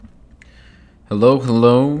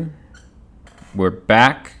Hello. We're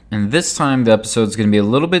back, and this time the episode is going to be a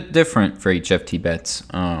little bit different for HFT Bets.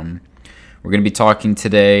 We're going to be talking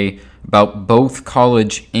today about both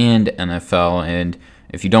college and NFL, and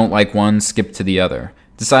if you don't like one, skip to the other.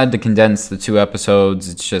 Decided to condense the two episodes.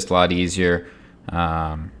 It's just a lot easier.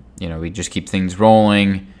 We just keep things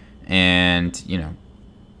rolling, and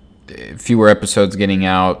fewer episodes getting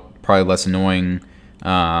out, probably less annoying.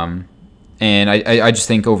 And I just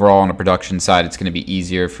think overall on the production side, it's going to be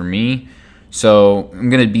easier for me. So I'm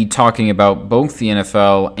going to be talking about both the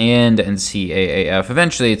NFL and NCAAF.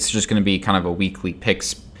 Eventually, it's just going to be kind of a weekly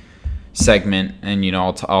picks segment. And,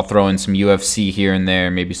 I'll throw in some UFC here and there,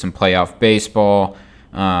 maybe some playoff baseball,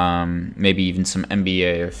 maybe even some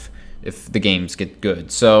NBA if the games get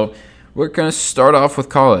good. So we're going to start off with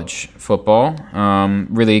college football.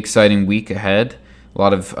 Really exciting week ahead. A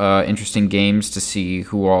lot of interesting games to see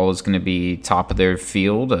who all is going to be top of their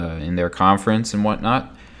field in their conference and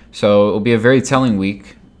whatnot. So it'll be a very telling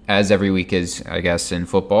week, as every week is, I guess, in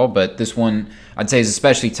football. But this one, I'd say, is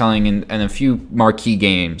especially telling in a few marquee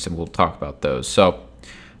games, and we'll talk about those. So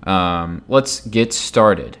let's get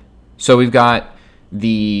started. So we've got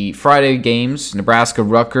the Friday games.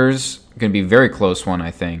 Nebraska-Rutgers, going to be a very close one,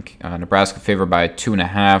 I think. Nebraska favored by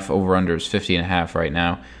 2.5. Over-under is 50.5 right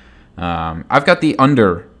now. I've got the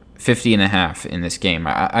under 50.5 in this game.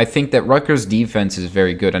 I think that Rutgers' defense is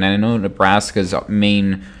very good, and I know Nebraska's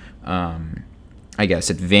main,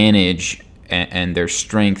 advantage and their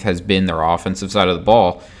strength has been their offensive side of the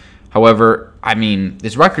ball. However,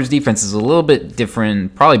 this Rutgers defense is a little bit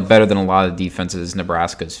different, probably better than a lot of defenses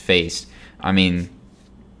Nebraska's faced.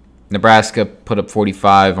 Nebraska put up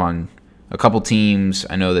 45 on a couple teams.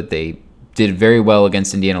 I know that they did very well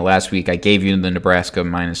against Indiana last week. I gave you the Nebraska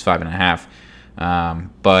minus 5.5.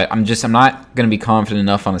 But I'm not going to be confident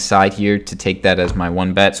enough on the side here to take that as my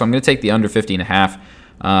one bet. So I'm going to take the under 50.5.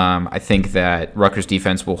 I think that Rutgers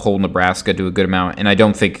defense will hold Nebraska to a good amount, and I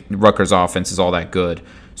don't think Rutgers offense is all that good.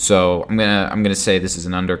 So I'm gonna say this is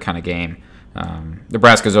an under kind of game.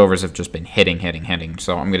 Nebraska's overs have just been hitting.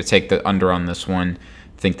 So I'm going to take the under on this one.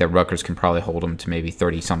 I think that Rutgers can probably hold them to maybe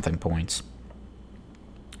 30-something points.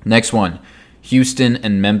 Next one, Houston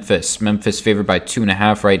and Memphis. Memphis favored by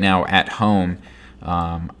 2.5 right now at home.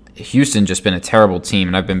 Houston just been a terrible team,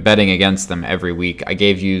 and I've been betting against them every week. I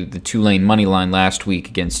gave you the Tulane money line last week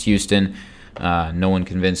against Houston. No one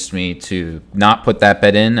convinced me to not put that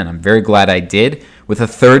bet in, and I'm very glad I did. With a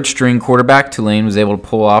third-string quarterback, Tulane was able to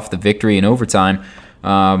pull off the victory in overtime.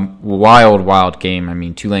 Wild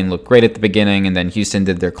game. Tulane looked great at the beginning, and then Houston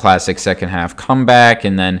did their classic second-half comeback,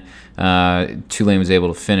 and then Tulane was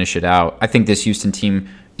able to finish it out. I think this Houston team,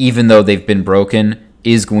 even though they've been broken,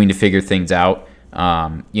 is going to figure things out.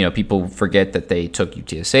 People forget that they took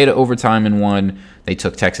UTSA to overtime and won. They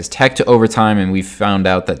took Texas Tech to overtime, and we found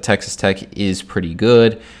out that Texas Tech is pretty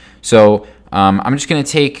good. So I'm just going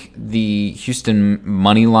to take the Houston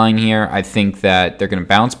money line here. I think that they're going to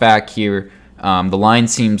bounce back here. The line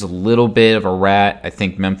seems a little bit of a rat. I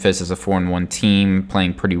think Memphis is a 4-1 team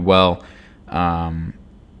playing pretty well.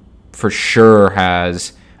 For sure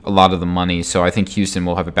has a lot of the money, so I think Houston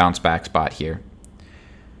will have a bounce back spot here.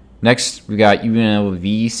 Next, we got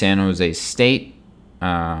UNLV, San Jose State.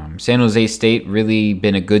 San Jose State really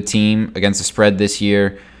been a good team against the spread this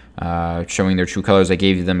year, showing their true colors. I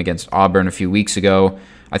gave you them against Auburn a few weeks ago.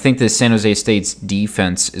 I think that San Jose State's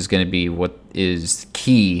defense is going to be what is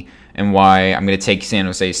key and why I'm going to take San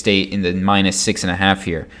Jose State in the minus 6.5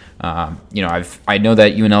 here. I know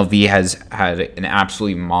that UNLV has had an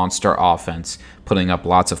absolutely monster offense, putting up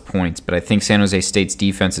lots of points, but I think San Jose State's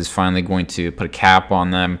defense is finally going to put a cap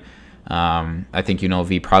on them. I think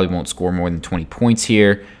UNLV probably won't score more than 20 points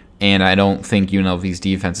here, and I don't think UNLV's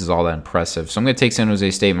defense is all that impressive. So I'm going to take San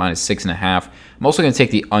Jose State minus 6.5. I'm also going to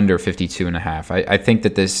take the under 52.5. I think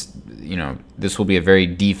that this will be a very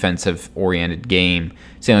defensive-oriented game.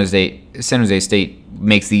 San Jose State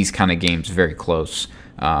makes these kind of games very close,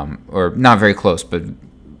 or not very close, but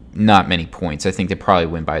not many points. I think they probably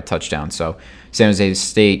win by a touchdown. So San Jose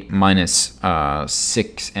State minus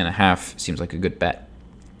 6.5 seems like a good bet.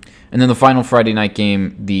 And then the final Friday night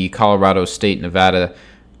game, the Colorado State-Nevada,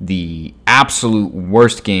 the absolute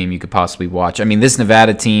worst game you could possibly watch. This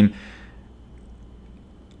Nevada team,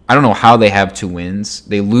 I don't know how they have 2 wins.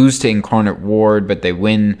 They lose to Incarnate Ward, but they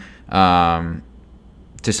win to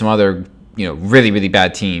some other, really, really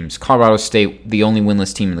bad teams. Colorado State, the only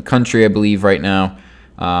winless team in the country, I believe, right now.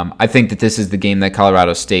 I think that this is the game that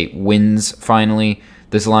Colorado State wins finally.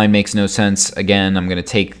 This line makes no sense. Again, I'm going to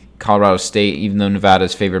take Colorado State, even though Nevada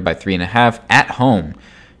is favored by 3.5 at home.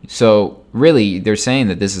 So really, they're saying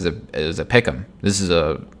that this is a pick 'em. This is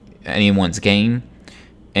a anyone's game.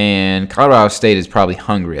 And Colorado State is probably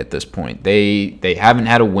hungry at this point. They haven't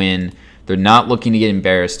had a win. They're not looking to get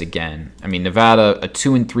embarrassed again. I mean, Nevada, a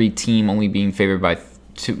 2-3 team, only being favored by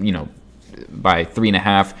by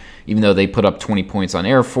 3.5, even though they put up 20 points on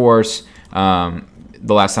Air Force.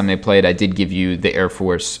 The last time they played, I did give you the Air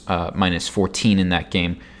Force minus 14 in that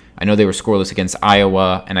game. I know they were scoreless against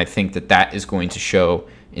Iowa, and I think that is going to show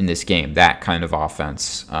in this game, that kind of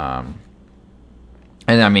offense. And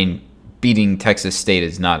I mean, beating Texas State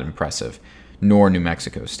is not impressive, nor New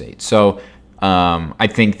Mexico State. So I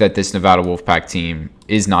think that this Nevada Wolfpack team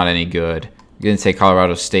is not any good. I'm going to take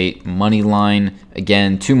Colorado State money line.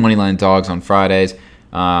 Again, 2 money line dogs on Fridays.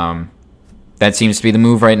 That seems to be the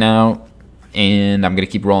move right now, and I'm going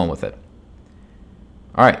to keep rolling with it.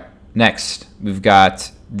 All right, next we've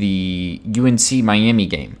got the UNC Miami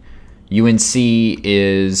game. UNC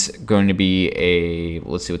is going to be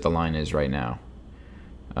let's see what the line is right now.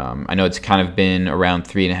 I know it's kind of been around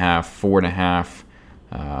 3.5,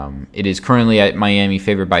 4.5. It is currently at Miami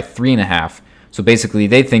favored by 3.5. So basically,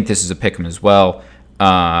 they think this is a pick'em as well.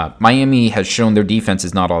 Miami has shown their defense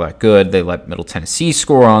is not all that good. They let Middle Tennessee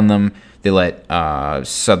score on them. They let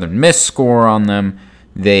Southern Miss score on them.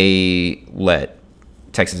 They let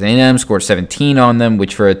Texas A&M score 17 on them,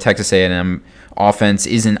 which for a Texas A&M offense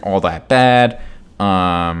isn't all that bad.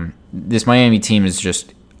 This Miami team is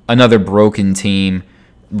just another broken team,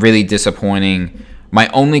 really disappointing. My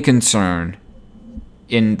only concern,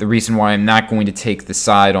 and the reason why I'm not going to take the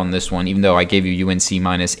side on this one, even though I gave you UNC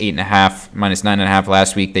minus 8.5, minus 9.5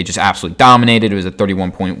 last week, they just absolutely dominated. It was a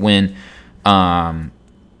 31-point win.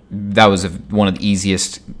 That was one of the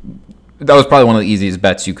easiest. That was probably one of the easiest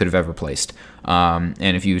bets you could have ever placed. And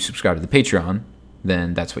if you subscribe to the Patreon,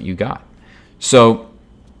 then that's what you got. So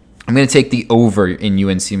I'm going to take the over in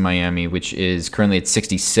UNC Miami, which is currently at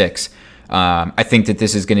 66. I think that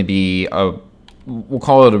this is going to be we'll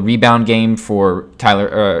call it a rebound game for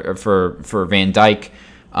for Van Dyke.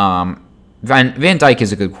 Van Dyke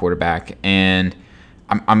is a good quarterback, and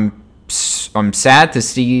I'm sad to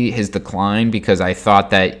see his decline because I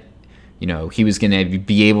thought that he was going to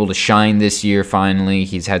be able to shine this year. Finally,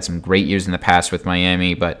 he's had some great years in the past with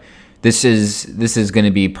Miami, but this is going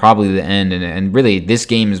to be probably the end. And really, this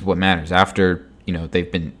game is what matters. After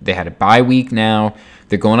they had a bye week now.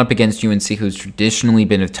 They're going up against UNC, who's traditionally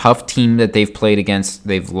been a tough team that they've played against.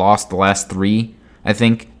 They've lost the last 3, I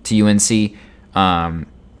think, to UNC. They're going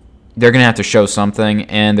to have to show something,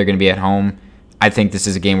 and they're going to be at home. I think this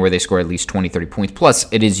is a game where they score at least 20, 30 points.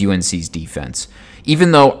 Plus, it is UNC's defense.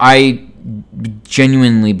 Even though I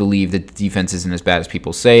genuinely believe that the defense isn't as bad as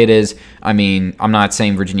people say it is. I mean, I'm not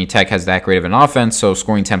saying Virginia Tech has that great of an offense, so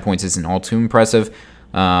scoring 10 points isn't all too impressive.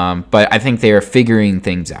 But I think they are figuring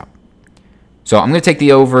things out. So I'm going to take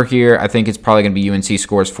the over here. I think it's probably going to be UNC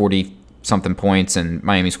scores 40-something points and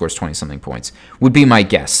Miami scores 20-something points, would be my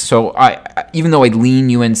guess. So even though I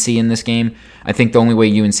lean UNC in this game, I think the only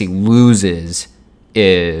way UNC loses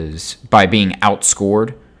is by being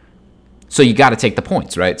outscored. So you got to take the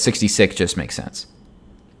points, right? 66 just makes sense.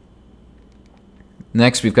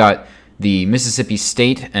 Next, we've got the Mississippi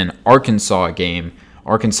State and Arkansas game.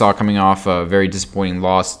 Arkansas coming off a very disappointing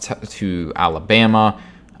loss to Alabama.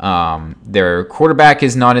 Their quarterback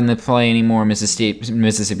is not in the play anymore.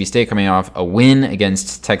 Mississippi State coming off a win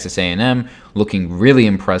against Texas A&M, looking really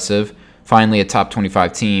impressive. Finally, a top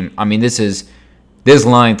 25 team. I mean, this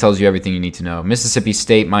line tells you everything you need to know. Mississippi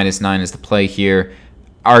State minus 9 is the play here.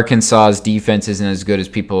 Arkansas's defense isn't as good as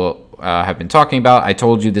people have been talking about. I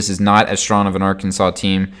told you this is not as strong of an Arkansas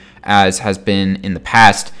team as has been in the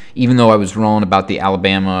past. Even though I was wrong about the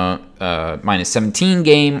Alabama minus 17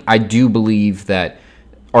 game, I do believe that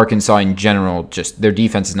Arkansas in general, just their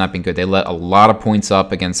defense has not been good. They let a lot of points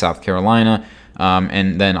up against South Carolina,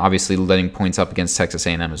 and then obviously letting points up against Texas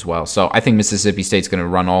A&M as well. So I think Mississippi State's going to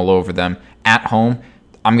run all over them at home.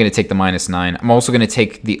 I'm going to take the minus 9. I'm also going to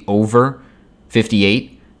take the over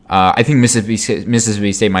 58. I think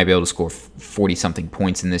Mississippi State might be able to score 40-something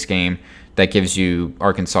points in this game. That gives you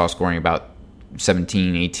Arkansas scoring about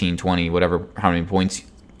 17, 18, 20, whatever, how many points.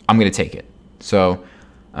 I'm going to take it. So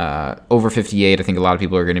over 58, I think a lot of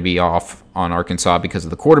people are going to be off on Arkansas because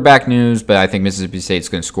of the quarterback news, but I think Mississippi State's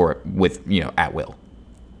going to score with, at will.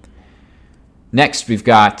 Next, we've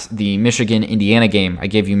got the Michigan-Indiana game. I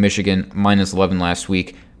gave you Michigan minus 11 last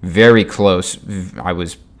week. Very close. I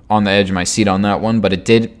was on the edge of my seat on that one, but it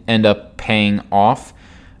did end up paying off.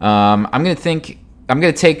 I'm going to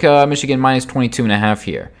take Michigan minus 22.5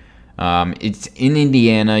 here. It's in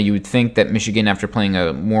Indiana. You would think that Michigan, after playing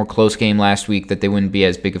a more close game last week, that they wouldn't be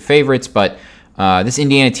as big of favorites, but this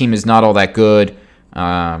Indiana team is not all that good.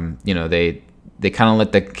 They kind of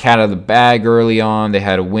let the cat out of the bag early on. They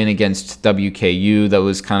had a win against WKU that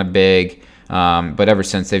was kind of big. But ever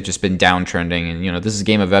since, they've just been downtrending. And, this is a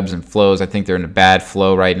game of ebbs and flows. I think they're in a bad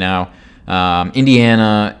flow right now.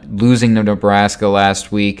 Indiana losing to Nebraska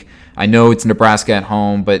last week. I know it's Nebraska at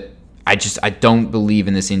home, but I don't believe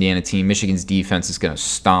in this Indiana team. Michigan's defense is going to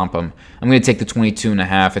stomp them. I'm going to take the 22.5.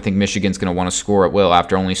 I think Michigan's going to want to score at will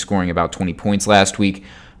after only scoring about 20 points last week.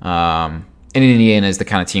 And Indiana is the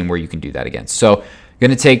kind of team where you can do that against. So I'm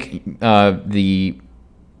going to take the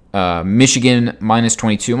Michigan minus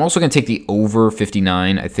 22. I'm also going to take the over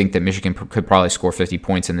 59. I think that Michigan could probably score 50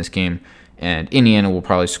 points in this game, and Indiana will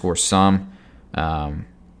probably score some. I'm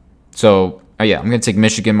going to take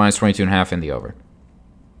Michigan minus 22.5 and the over.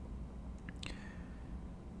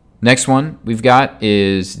 Next one we've got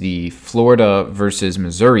is the Florida versus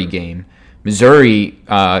Missouri game. Missouri,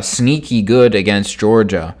 sneaky good against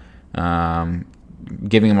Georgia,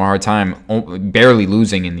 giving them a hard time, barely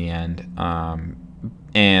losing in the end.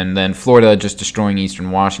 And then Florida just destroying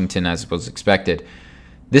Eastern Washington as was expected.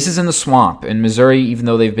 This is in the swamp. And Missouri, even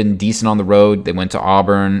though they've been decent on the road, they went to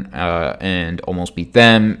Auburn and almost beat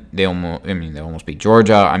them. They almost beat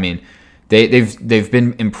Georgia. I mean, they've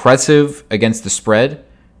been impressive against the spread.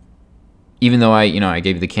 Even though I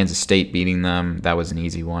gave you the Kansas State beating them, that was an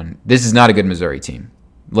easy one. This is not a good Missouri team.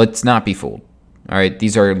 Let's not be fooled. All right,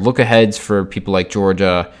 these are look-aheads for people like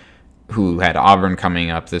Georgia, who had Auburn coming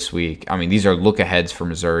up this week. I mean, these are look-aheads for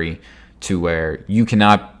Missouri to where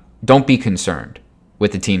don't be concerned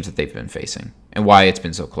with the teams that they've been facing and why it's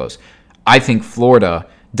been so close. I think Florida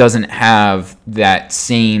doesn't have that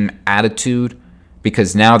same attitude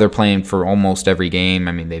because now they're playing for almost every game.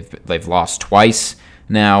 I mean, they've lost twice.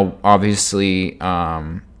 Now, obviously,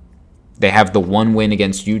 they have the one win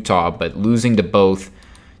against Utah, but losing to both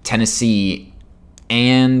Tennessee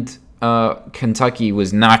and Kentucky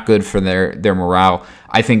was not good for their morale.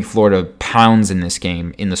 I think Florida pounds in this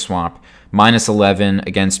game in the swamp. Minus 11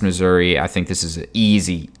 against Missouri. I think this is an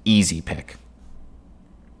easy pick.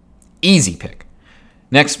 Easy pick.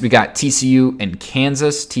 Next, we got TCU and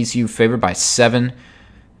Kansas. TCU favored by 7.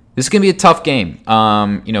 This is going to be a tough game.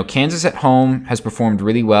 Kansas at home has performed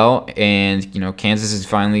really well, and, Kansas is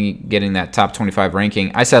finally getting that top 25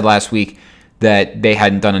 ranking. I said last week that they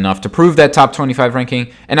hadn't done enough to prove that top 25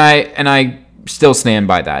 ranking, and I still stand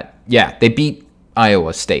by that. Yeah, they beat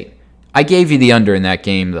Iowa State. I gave you the under in that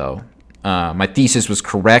game, though. My thesis was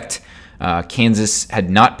correct. Kansas had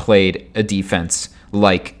not played a defense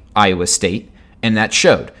like Iowa State, and that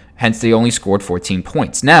showed. Hence, they only scored 14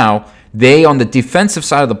 points. Now, they, on the defensive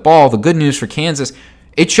side of the ball, the good news for Kansas,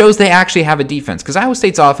 it shows they actually have a defense, because Iowa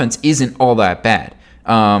State's offense isn't all that bad.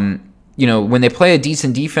 When they play a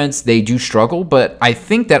decent defense, they do struggle, but I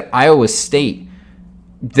think that Iowa State,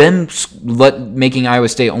 making Iowa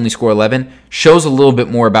State only score 11, shows a little bit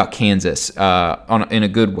more about Kansas in a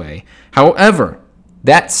good way. However,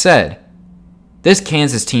 that said, this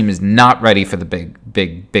Kansas team is not ready for the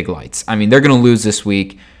big lights. I mean, they're going to lose this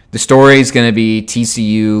week. The story is going to be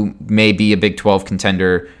TCU may be a Big 12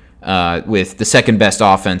 contender with the second best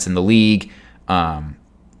offense in the league. I'm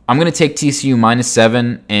going to take TCU minus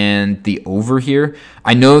 7 and the over here.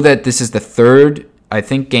 I know that this is the third,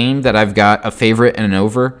 game that I've got a favorite and an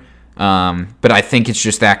over, but I think it's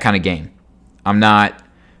just that kind of game. I'm not,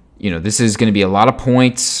 this is going to be a lot of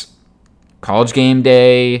points. College game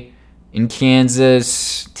day in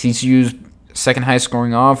Kansas, TCU's second highest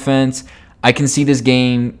scoring offense. I can see this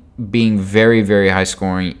game being very, very high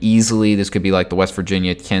scoring easily. This could be like the West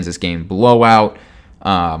Virginia-Kansas game blowout.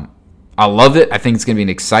 I love it. I think it's going to be an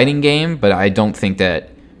exciting game, but I don't think that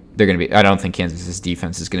I don't think Kansas's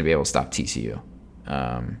defense is going to be able to stop TCU. So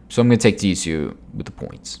I'm going to take TCU with the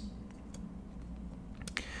points.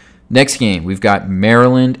 Next game, we've got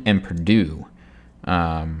Maryland and Purdue.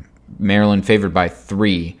 Maryland favored by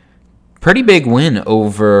 3. Pretty big win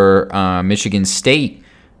over Michigan State.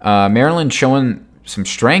 Maryland showing some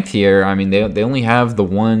strength here. I mean, they only have the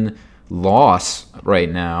one loss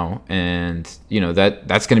right now, and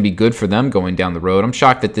that's going to be good for them going down the road. I'm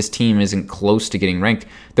shocked that this team isn't close to getting ranked.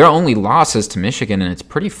 Their only loss is to Michigan, and it's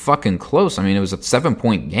pretty fucking close. I mean, it was a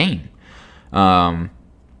 7-point game.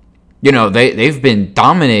 They've been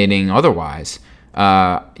dominating otherwise.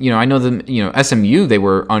 I know them. SMU, they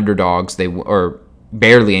were underdogs. They were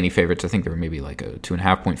barely any favorites. I think they were maybe like a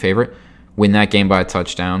 2.5-point favorite. Win that game by a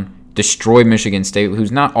touchdown. Destroy Michigan State,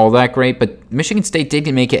 who's not all that great, but Michigan State did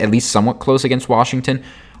make it at least somewhat close against Washington.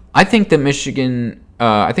 I think that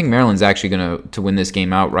Maryland's actually going to win this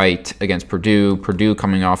game outright against Purdue. Purdue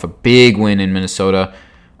coming off a big win in Minnesota.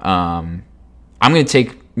 I'm going to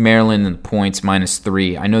take Maryland and the points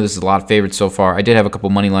 -3. I know this is a lot of favorites so far. I did have a couple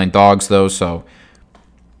money line dogs though, so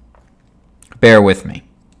bear with me.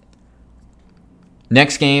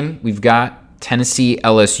 Next game, we've got Tennessee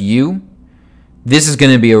LSU. This is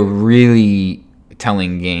going to be a really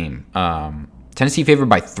telling game. Tennessee favored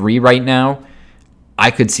by 3 right now. I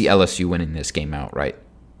could see LSU winning this game outright.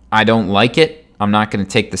 I don't like it. I'm not going to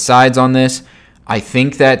take the sides on this. I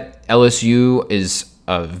think that LSU is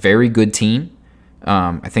a very good team.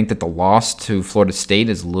 I think that the loss to Florida State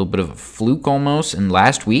is a little bit of a fluke almost. And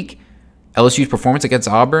last week, LSU's performance against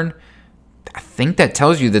Auburn, I think that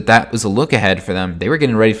tells you that that was a look ahead for them. They were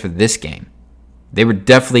getting ready for this game. They were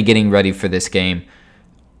definitely getting ready for this game.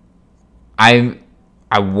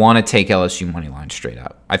 I want to take LSU money line straight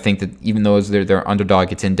up. I think that even though they're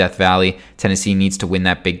underdog, it's in Death Valley. Tennessee needs to win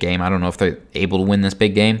that big game. I don't know if they're able to win this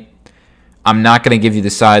big game. I'm not going to give you the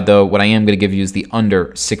side, though. What I am going to give you is the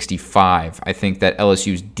under 65. I think that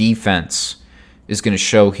LSU's defense is going to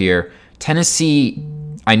show here. Tennessee,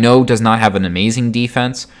 I know, does not have an amazing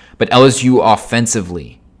defense, but LSU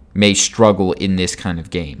offensively may struggle in this kind of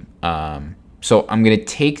game. So I'm going to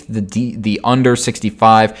take the under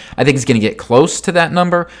 65. I think it's going to get close to that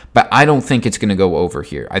number, but I don't think it's going to go over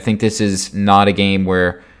here. I think this is not a game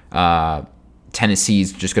where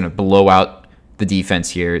Tennessee's just going to blow out the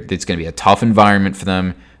defense here. It's going to be a tough environment for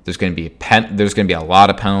them. There's going to be a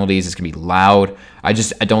lot of penalties. It's going to be loud. I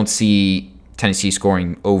don't see Tennessee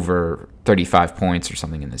scoring over 35 points or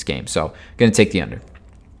something in this game. So I'm going to take the under.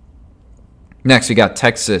 Next, we got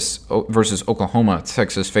Texas versus Oklahoma.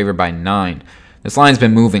 Texas favored by 9. This line's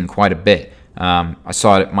been moving quite a bit. I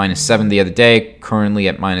saw it at -7 the other day, currently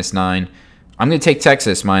at -9. I'm going to take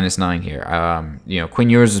Texas -9 here.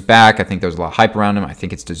 Quinn Ewers is back. I think there's a lot of hype around him. I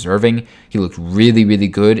think it's deserving. He looked really, really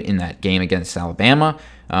good in that game against Alabama.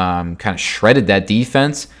 Kind of shredded that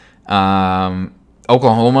defense.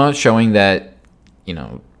 Oklahoma showing that,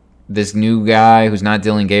 this new guy who's not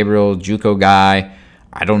Dylan Gabriel, JUCO guy,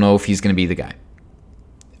 I don't know if he's going to be the guy.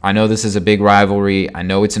 I know this is a big rivalry. I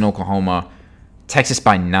know it's in Oklahoma. Texas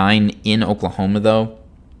by 9 in Oklahoma, though,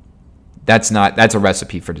 that's a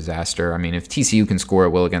recipe for disaster. I mean, if TCU can score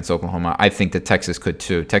at will against Oklahoma, I think that Texas could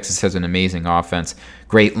too. Texas has an amazing offense,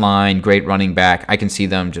 great line, great running back. I can see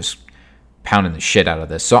them just pounding the shit out of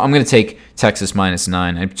this. So I'm going to take Texas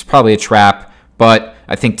 -9. It's probably a trap, but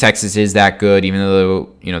I think Texas is that good, even though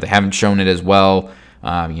they haven't shown it as well.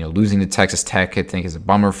 Losing to Texas Tech, I think, is a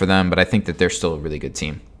bummer for them, but I think that they're still a really good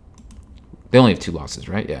team. They only have 2 losses,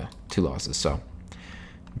 right? Yeah, 2 losses. So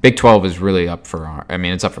Big 12 is really up for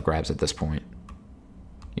it's up for grabs at this point.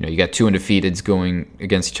 You got 2 undefeateds going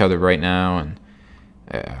against each other right now, and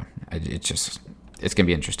it's going to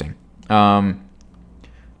be interesting.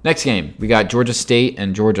 Next game, we got Georgia State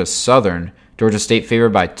and Georgia Southern. Georgia State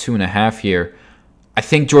favored by 2.5 here. I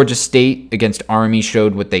think Georgia State against Army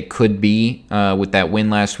showed what they could be with that win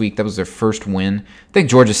last week. That was their first win. I think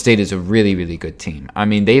Georgia State is a really, really good team. I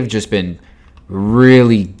mean, they've just been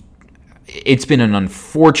really... It's been an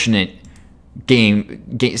unfortunate game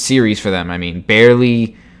series for them. I mean,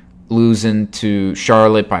 barely losing to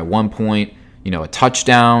Charlotte by 1 point. A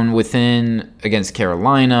touchdown within against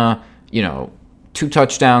Carolina. 2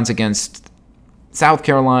 touchdowns against South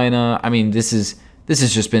Carolina. I mean, this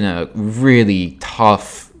has just been a really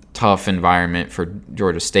tough environment for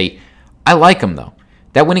Georgia State. I like them, though.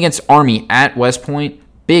 That win against Army at West Point,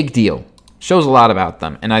 big deal. Shows a lot about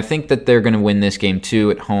them. And I think that they're going to win this game, too,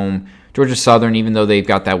 at home. Georgia Southern, even though they've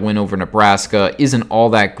got that win over Nebraska, isn't all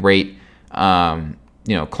that great.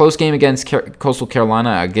 Close game against Coastal Carolina,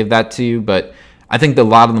 I'll give that to you. But I think that a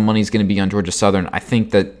lot of the money is going to be on Georgia Southern. I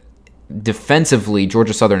think that defensively,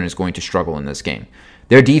 Georgia Southern is going to struggle in this game.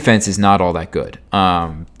 Their defense is not all that good.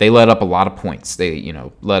 They let up a lot of points. They,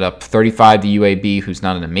 let up 35 to UAB, who's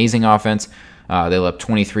not an amazing offense. They let up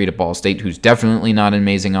 23 to Ball State, who's definitely not an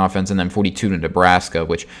amazing offense, and then 42 to Nebraska,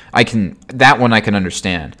 which I can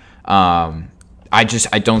understand. I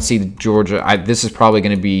don't see Georgia. This is probably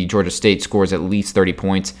going to be Georgia State scores at least 30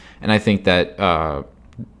 points, and I think that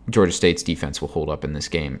Georgia State's defense will hold up in this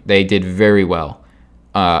game. They did very well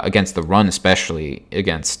against the run, especially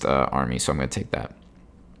against Army, so I'm going to take that.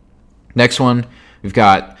 Next one, we've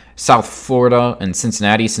got South Florida and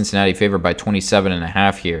Cincinnati. Cincinnati favored by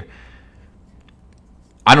 27.5 here.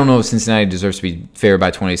 I don't know if Cincinnati deserves to be favored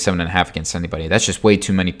by 27.5 against anybody. That's just way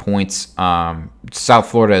too many points.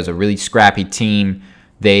 South Florida is a really scrappy team.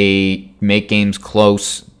 They make games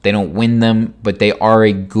close. They don't win them, but they are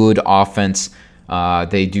a good offense.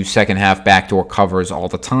 They do second half backdoor covers all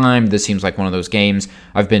the time. This seems like one of those games.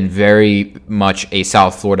 I've been very much a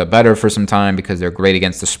South Florida bettor for some time because they're great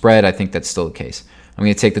against the spread. I think that's still the case. I'm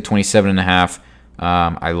going to take the 27.5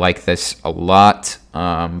 I like this a lot.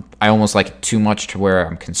 I almost like it too much to where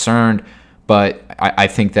I'm concerned, but I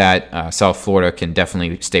think that South Florida can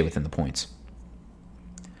definitely stay within the points.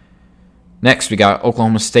 Next, we got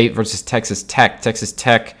Oklahoma State versus Texas Tech. Texas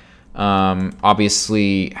Tech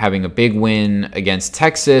obviously having a big win against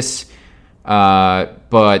Texas,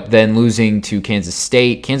 but then losing to Kansas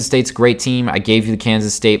State. Kansas State's a great team. I gave you the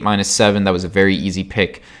Kansas State -7. That was a very easy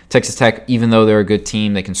pick. Texas Tech, even though they're a good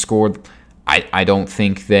team, they can score. I don't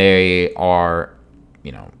think they are,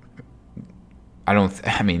 they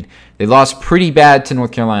lost pretty bad to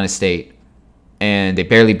North Carolina State, and they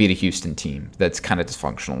barely beat a Houston team that's kind of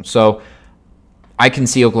dysfunctional. So I can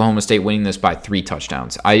see Oklahoma State winning this by 3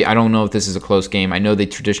 touchdowns. I don't know if this is a close game. I know they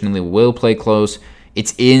traditionally will play close.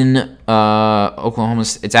 It's in Oklahoma.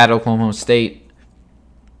 It's at Oklahoma State.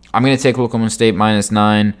 I'm going to take Oklahoma State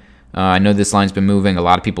 -9. I know this line's been moving. A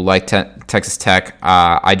lot of people like Texas Tech.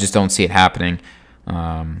 I just don't see it happening.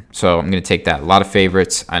 So I'm going to take that. A lot of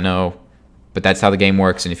favorites, I know, but that's how the game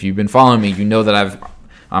works. And if you've been following me, you know that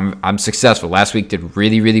I'm successful. Last week did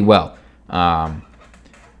really, really well.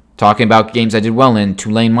 Talking about games I did well in,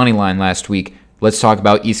 Tulane money line last week. Let's talk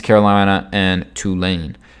about East Carolina and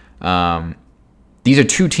Tulane. These are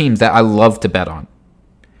 2 teams that I love to bet on.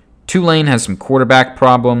 Tulane has some quarterback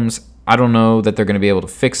problems. I don't know that they're going to be able to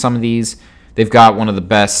fix some of these. They've got one of the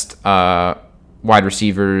best wide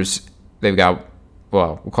receivers. They've got,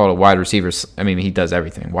 we'll call it a wide receiver. I mean, he does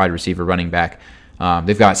everything. Wide receiver, running back.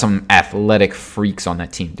 They've got some athletic freaks on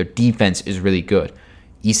that team. Their defense is really good.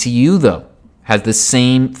 ECU, though, has the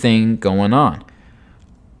same thing going on.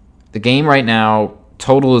 The game right now,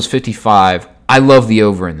 total is 55. I love the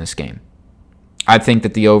over in this game. I think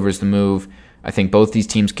that the over is the move. I think both these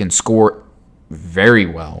teams can score very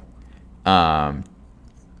well.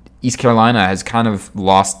 East Carolina has kind of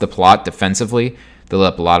lost the plot defensively. They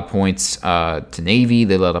let up a lot of points to Navy.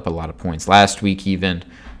 They let up a lot of points last week even.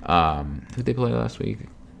 Who did they play last week?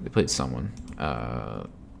 They played someone.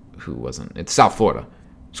 Who wasn't? It's South Florida.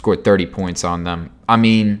 Scored 30 points on them. I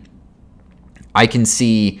mean, I can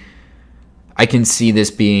see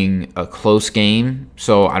this being a close game.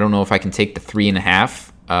 So I don't know if I can take the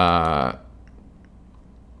 3.5.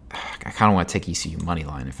 I kind of want to take ECU money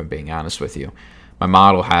line, if I'm being honest with you. My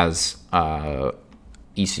model has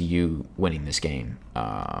ECU winning this game.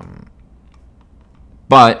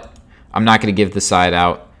 But I'm not going to give the side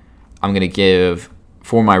out. I'm going to give,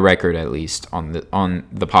 for my record at least, on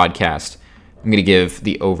the podcast, I'm going to give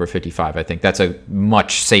the over 55. I think that's a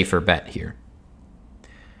much safer bet here.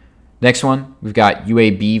 Next one, we've got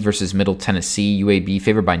UAB versus Middle Tennessee. UAB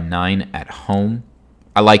favored by 9 at home.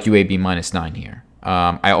 I like UAB -9 here.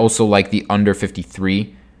 I also like the under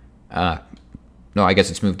 53. No, I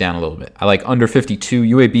guess it's moved down a little bit. I like under 52.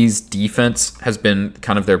 UAB's defense has been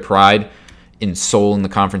kind of their pride in soul in the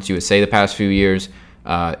Conference USA the past few years.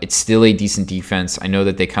 It's still a decent defense. I know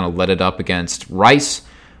that they kind of let it up against Rice,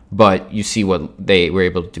 but you see what they were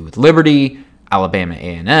able to do with Liberty, Alabama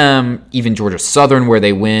A&M, even Georgia Southern, where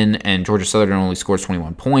they win, and Georgia Southern only scores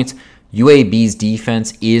 21 points. UAB's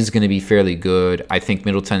defense is going to be fairly good. I think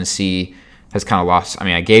Middle Tennessee has kind of lost. I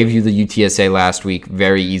mean, I gave you the UTSA last week,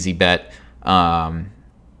 very easy bet, but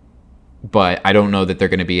I don't know that they're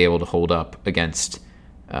going to be able to hold up against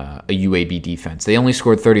a UAB defense. They only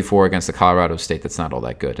scored 34 against the Colorado State. That's not all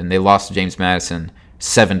that good, and they lost to James Madison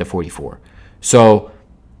 7-44. So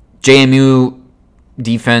JMU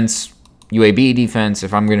defense, UAB defense,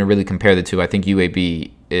 if I'm going to really compare the two, I think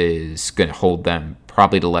UAB is going to hold them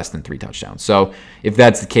probably to less than 3 touchdowns. So if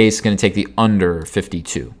that's the case, going to take the under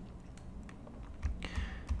 52.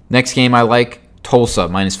 Next game I like, Tulsa,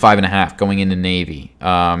 -5.5 going into Navy.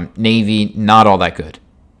 Navy, not all that good.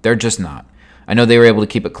 They're just not. I know they were able to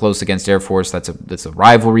keep it close against Air Force. That's a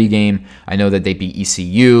rivalry game. I know that they beat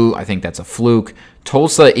ECU. I think that's a fluke.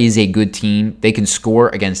 Tulsa is a good team. They can score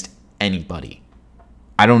against anybody.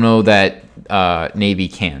 I don't know that Navy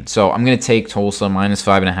can. So I'm going to take Tulsa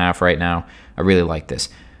 -5.5 right now. I really like this.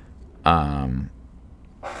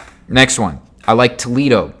 Next one. I like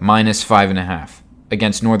Toledo -5.5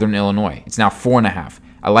 against Northern Illinois. It's now 4.5.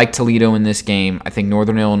 I like Toledo in this game. I think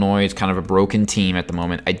Northern Illinois is kind of a broken team at the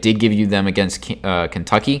moment. I did give you them against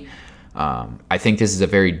Kentucky. I think this is a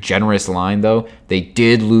very generous line, though. They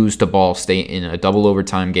did lose to Ball State in a double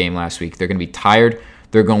overtime game last week. They're going to be tired.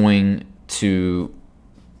 They're going to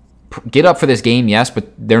get up for this game, yes,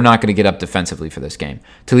 but they're not going to get up defensively for this game.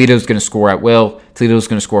 Toledo's going to score at will. Toledo's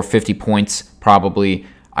going to score 50 points, probably.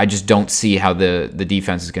 I just don't see how the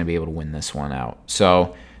defense is going to be able to win this one out.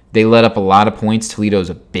 So they let up a lot of points. Toledo's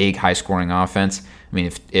a big, high-scoring offense. I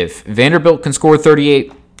mean, if Vanderbilt can score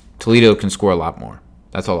 38, Toledo can score a lot more.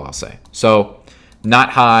 That's all I'll say. So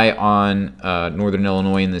Not high on Northern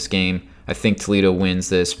Illinois in this game. I think Toledo wins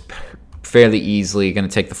this fairly easily. Going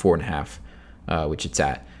to take the 4.5, which it's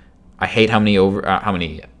at. I hate how many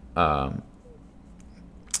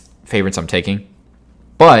favorites I'm taking,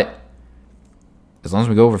 but as long as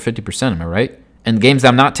we go over 50%, am I right? And the games that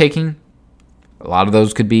I'm not taking, a lot of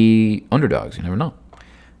those could be underdogs. You never know.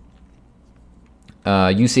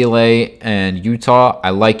 UCLA and Utah.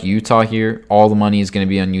 I like Utah here. All the money is going to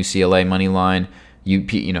be on UCLA money line.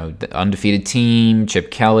 The undefeated team,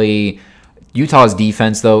 Chip Kelly. Utah's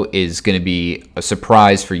defense, though, is going to be a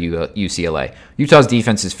surprise for UCLA. Utah's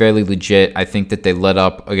defense is fairly legit. I think that they let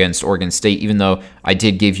up against Oregon State, even though I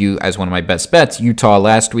did give you as one of my best bets Utah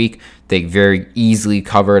last week. They very easily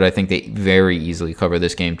covered. I think they very easily cover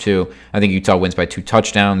this game, too. I think Utah wins by 2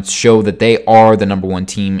 touchdowns, show that they are the number 1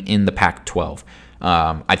 team in the Pac-12.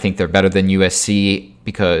 I think they're better than USC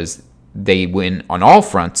because they win on all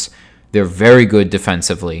fronts. They're very good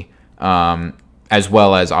defensively, as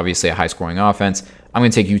well as obviously a high-scoring offense. I'm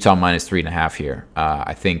going to take Utah minus 3.5 here.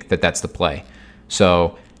 I think that that's the play.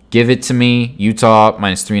 So give it to me. Utah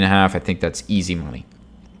minus 3.5. I think that's easy money.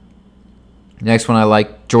 Next one I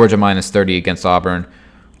like, Georgia minus 30 against Auburn.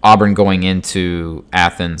 Auburn going into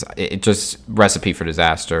Athens. It just recipe for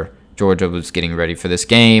disaster. Georgia was getting ready for this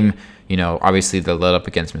game. Obviously they led up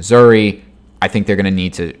against Missouri. I think they're going to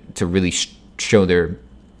need to really show their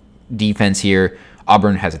defense here.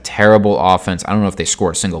 Auburn has a terrible offense. I don't know if they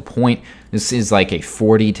score a single point. This is like a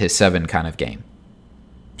 40-7 kind of game.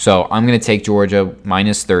 So I'm going to take Georgia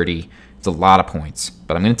minus 30. It's a lot of points,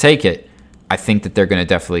 but I'm going to take it. I think that they're going to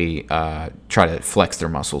definitely try to flex their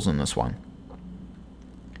muscles in this one.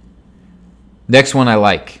 Next one I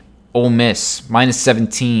like. Ole Miss, minus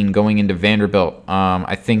 17 going into Vanderbilt.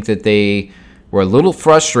 I think that they were a little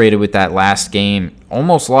frustrated with that last game.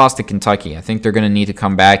 Almost lost to Kentucky. I think they're going to need to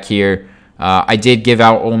come back here. I did give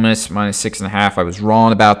out Ole Miss minus 6.5. I was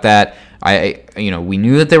wrong about that. We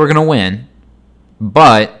knew that they were going to win,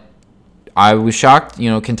 but I was shocked.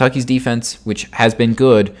 Kentucky's defense, which has been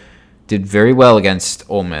good, did very well against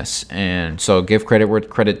Ole Miss, and so give credit where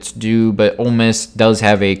credit's due. But Ole Miss does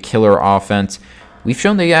have a killer offense. We've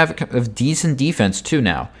shown they have a decent defense too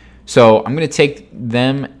now. So I'm going to take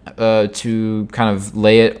them to kind of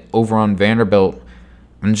lay it over on Vanderbilt.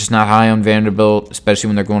 I'm just not high on Vanderbilt, especially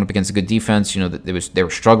when they're going up against a good defense. They were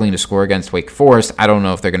struggling to score against Wake Forest. I don't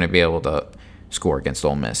know if they're going to be able to score against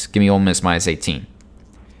Ole Miss. Give me Ole Miss minus 18.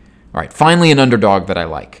 All right, finally an underdog that I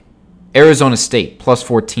like. Arizona State plus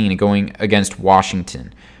 14 going against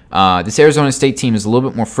Washington. This Arizona State team is a little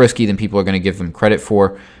bit more frisky than people are going to give them credit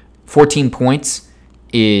for. 14 points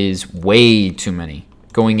is way too many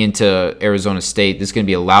going into Arizona State. This is going to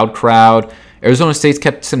be a loud crowd. Arizona State's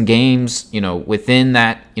kept some games, within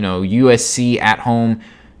that, USC at home.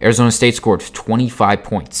 Arizona State scored 25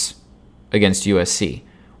 points against USC.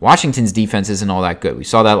 Washington's defense isn't all that good. We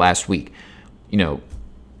saw that last week.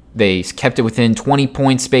 They kept it within 20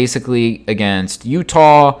 points basically against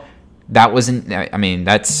Utah.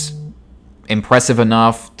 That's impressive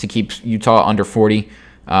enough to keep Utah under 40.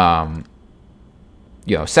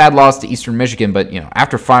 Sad loss to Eastern Michigan, but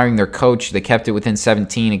after firing their coach, they kept it within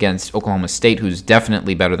 17 against Oklahoma State, who's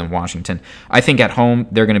definitely better than Washington. I think at home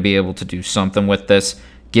they're going to be able to do something with this.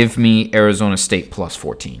 Give me Arizona State plus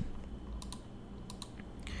 14.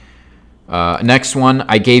 Next one,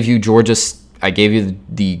 I gave you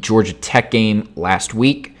the Georgia Tech game last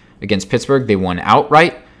week against Pittsburgh. They won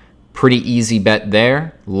outright. Pretty easy bet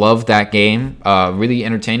there. Love that game. Really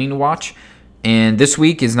entertaining to watch. And this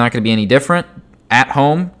week is not going to be any different. At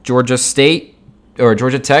home, Georgia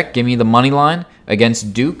Tech, give me the money line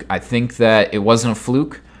against Duke. I think that it wasn't a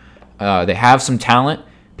fluke. They have some talent.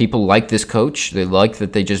 People like this coach. They like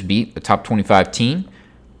that they just beat a top 25 team.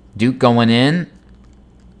 Duke going in,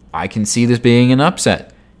 I can see this being an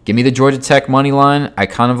upset. Give me the Georgia Tech money line. I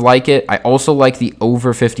kind of like it. I also like the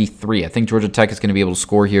over 53. I think Georgia Tech is going to be able to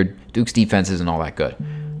score here. Duke's defense isn't all that good.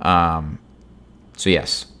 So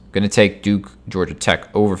yes. Going to take Duke, Georgia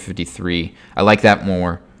Tech over 53. I like that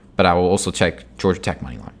more, but I will also check Georgia Tech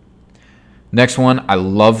money line. Next one, I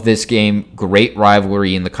love this game. Great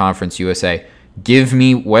rivalry in the Conference USA. Give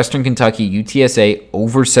me Western Kentucky, UTSA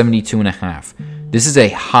over 72.5. This is a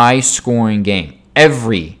high-scoring game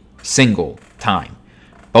every single time.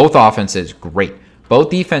 Both offenses, great. Both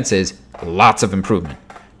defenses, lots of improvement.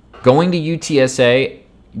 Going to UTSA,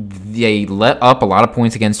 they let up a lot of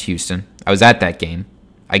points against Houston. I was at that game.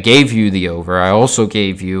 I gave you the over. I also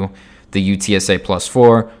gave you the UTSA plus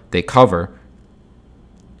 4. They cover.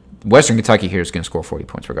 Western Kentucky here is going to score 40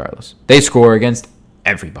 points regardless. They score against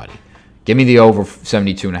everybody. Give me the over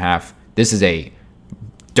 72.5. This is a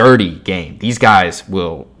dirty game. These guys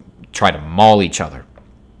will try to maul each other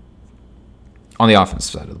on the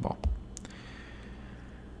offensive side of the ball.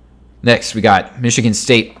 Next, we got Michigan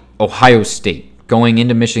State, Ohio State. Going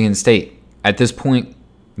into Michigan State, at this point,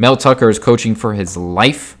 Mel Tucker is coaching for his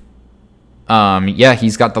life. Yeah,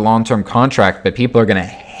 he's got the long-term contract, but people are going to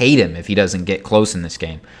hate him if he doesn't get close in this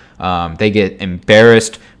game. They get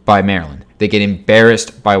embarrassed by Maryland. They get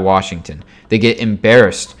embarrassed by Washington. They get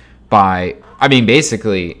embarrassed by,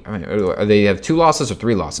 basically, they have 2 losses or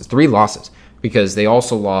 3 losses? 3 losses, because they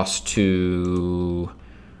also lost to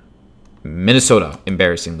Minnesota,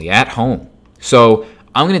 embarrassingly, at home. So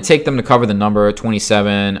I'm going to take them to cover the number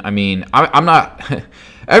 27. I'm not...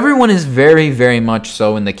 Everyone is very, very much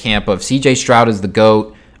so in the camp of C.J. Stroud is the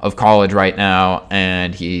GOAT of college right now,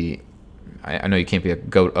 and I know you can't be a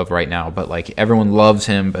GOAT of right now, but like everyone loves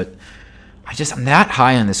him, but I'm that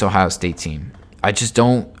high on this Ohio State team. I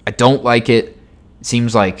don't like it. It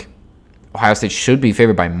seems like Ohio State should be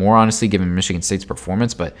favored by more, honestly, given Michigan State's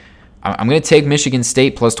performance, but I'm going to take Michigan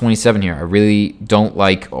State plus 27 here. I really don't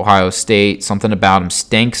like Ohio State. Something about them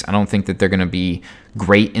stinks. I don't think that they're going to be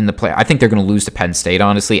great in the play. I think they're going to lose to Penn State,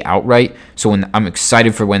 honestly, outright. So I'm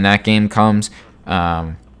excited for when that game comes.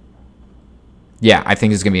 I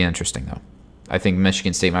think it's going to be interesting, though. I think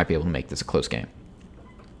Michigan State might be able to make this a close game.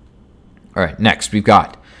 All right, next we've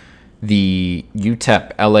got the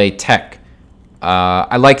UTEP LA Tech.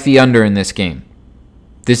 I like the under in this game.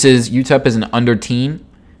 UTEP is an under team.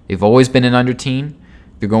 They've always been an under team.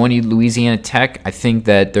 They're going to Louisiana Tech. I think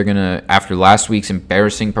that they're going to, after last week's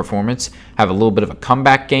embarrassing performance, have a little bit of a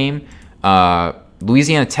comeback game.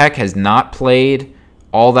 Louisiana Tech has not played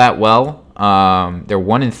all that well. They're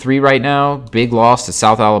 1-3 right now. Big loss to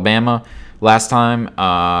South Alabama last time.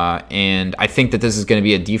 And I think that this is going to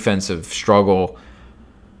be a defensive struggle.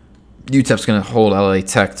 UTEP's going to hold LA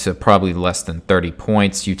Tech to probably less than 30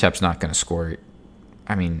 points. UTEP's not going to score.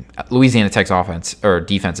 Louisiana Tech's offense or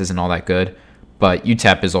defense isn't all that good, but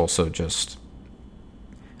UTEP is also just,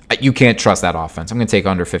 you can't trust that offense. I'm going to take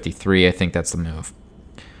under 53. I think that's the move.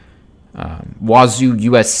 Wazoo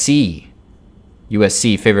USC.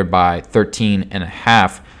 USC favored by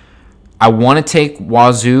 13.5. I want to take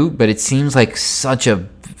Wazoo, but it seems like such a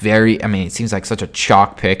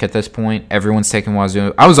chalk pick at this point. Everyone's taking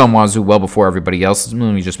Wazoo. I was on Wazoo well before everybody else.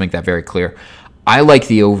 Let me just make that very clear. I like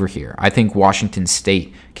the over here. I think Washington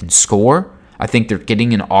State can score. I think they're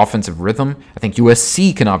getting an offensive rhythm. I think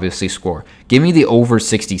USC can obviously score. Give me the over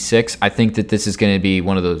 66. I think that this is going to be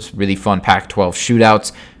one of those really fun Pac-12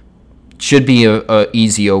 shootouts. Should be a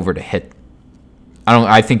easy over to hit.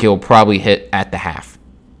 I think it'll probably hit at the half.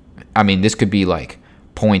 This could be like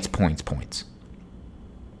points.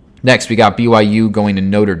 Next, we got BYU going to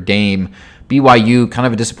Notre Dame. BYU, kind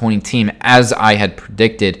of a disappointing team, as I had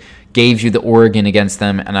predicted. Gave you the Oregon against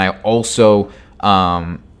them, and I also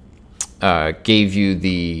gave you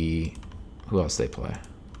the... Who else they play?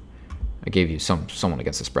 I gave you someone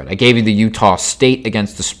against the spread. I gave you the Utah State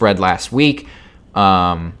against the spread last week.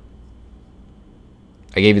 I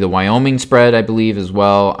gave you the Wyoming spread, I believe, as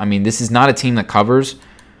well. This is not a team that covers.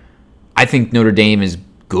 I think Notre Dame is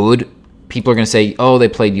good. People are going to say, oh, they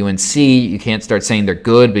played UNC. You can't start saying they're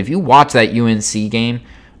good. But if you watch that UNC game,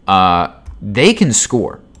 they can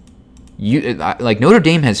score. Notre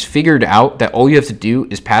Dame has figured out that all you have to do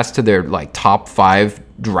is pass to their top 5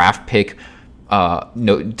 draft pick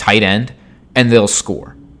tight end, and they'll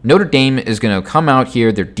score. Notre Dame is going to come out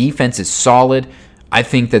here. Their defense is solid. I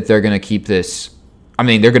think that they're going to keep this.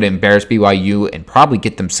 They're going to embarrass BYU and probably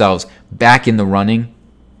get themselves back in the running.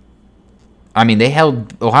 They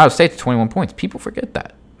held Ohio State to 21 points. People forget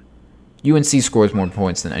that. UNC scores more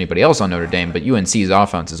points than anybody else on Notre Dame, but UNC's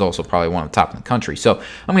offense is also probably one of the top in the country. So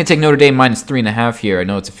I'm going to take Notre Dame minus 3.5 here. I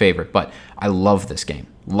know it's a favorite, but I love this game.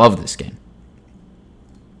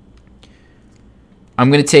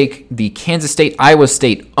 I'm going to take the Kansas State, Iowa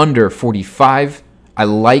State under 45. I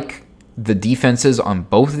like the defenses on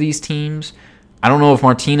both of these teams. I don't know if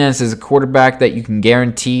Martinez is a quarterback that you can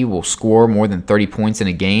guarantee will score more than 30 points in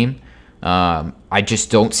a game. I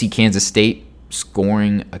just don't see Kansas State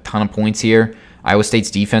scoring a ton of points here. Iowa State's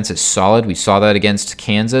defense is solid. We saw that against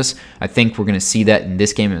Kansas. I think we're going to see that in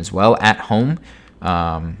this game as well at home.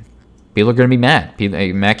 People are going to be mad.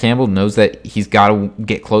 Matt Campbell knows that he's got to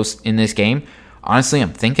get close in this game. Honestly,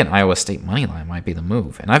 I'm thinking Iowa State moneyline might be the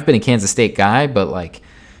move. And I've been a Kansas State guy, but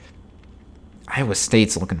Iowa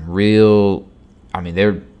State's looking real.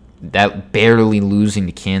 They're that barely losing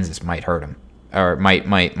to Kansas might hurt them, or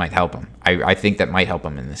might help them. I think that might help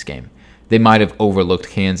them in this game. They might have overlooked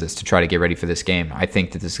Kansas to try to get ready for this game. I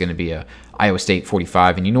think that this is going to be a Iowa State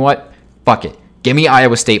 45. And you know what? Fuck it. Give me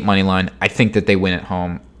Iowa State money line. I think that they win at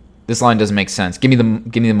home. This line doesn't make sense. Give me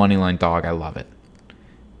the money line dog. I love it.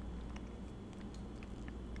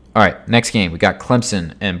 All right, next game. We got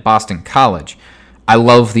Clemson and Boston College. I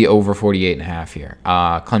love the over 48.5 here.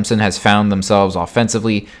 Clemson has found themselves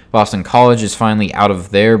offensively. Boston College is finally out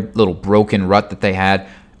of their little broken rut that they had.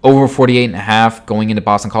 Over 48.5 going into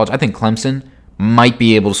Boston College. I think Clemson might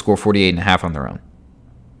be able to score 48.5 on their own.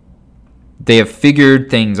 They have figured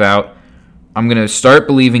things out. I'm going to start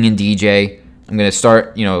believing in DJ. I'm going to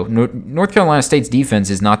start, North Carolina State's defense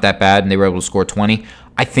is not that bad, and they were able to score 20.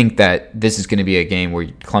 I think that this is going to be a game where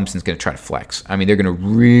Clemson's going to try to flex. I mean, they're going to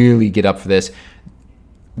really get up for this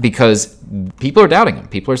because people are doubting them.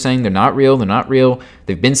 People are saying they're not real. They're not real.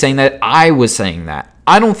 They've been saying that. I was saying that.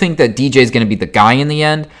 I don't think that DJ is going to be the guy in the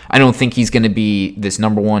end. I don't think he's going to be this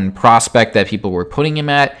number one prospect that people were putting him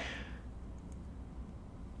at.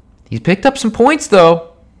 He's picked up some points, though.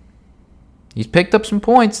 He's picked up some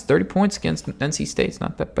points. 30 points against NC State's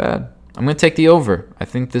not that bad. I'm going to take the over. I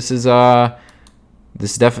think this is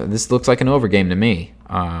this looks like an over game to me.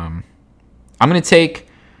 I'm going to take,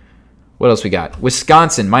 what else we got?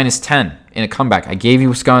 Wisconsin -10 in a comeback. I gave you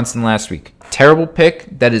Wisconsin last week. Terrible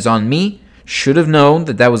pick. That is on me. Should have known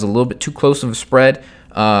that was a little bit too close of a spread.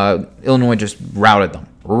 Illinois just routed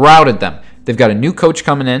them. They've got a new coach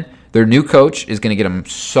coming in. Their new coach is going to get them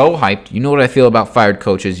so hyped. You know what I feel about fired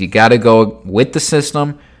coaches. You got to go with the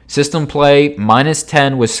system. System play,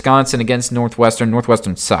 -10, Wisconsin against Northwestern.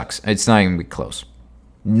 Northwestern sucks. It's not going to be close.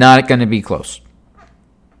 Not going to be close.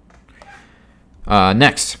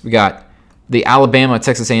 Next, we got the Alabama,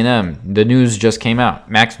 Texas A&M. The news just came out.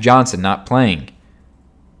 Max Johnson not playing.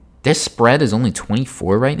 This spread is only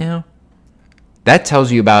 24 right now. That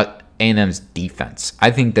tells you about A&M's defense.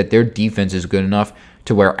 I think that their defense is good enough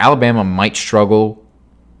to where Alabama might struggle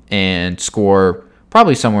and score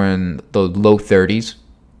probably somewhere in the low 30s.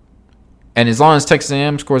 And as long as Texas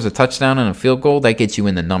A&M scores a touchdown and a field goal, that gets you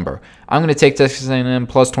in the number. I'm going to take Texas A&M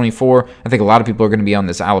plus 24. I think a lot of people are going to be on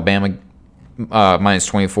this Alabama minus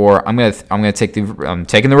 24. I'm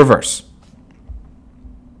taking the reverse.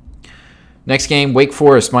 Next game, Wake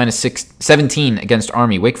Forest -17 against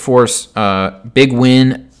Army. Wake Forest, big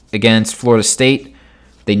win against Florida State.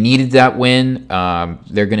 They needed that win.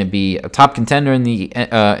 They're going to be a top contender in the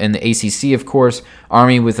ACC, of course.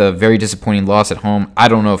 Army with a very disappointing loss at home. I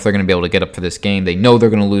don't know if they're going to be able to get up for this game. They know they're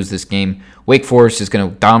going to lose this game. Wake Forest is going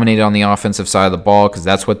to dominate on the offensive side of the ball because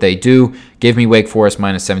that's what they do. Give me Wake Forest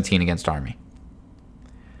 -17 against Army.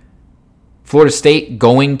 Florida State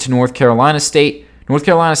going to North Carolina State. North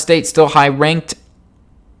Carolina State still high ranked.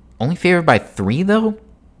 Only favored by 3, though?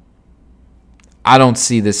 I don't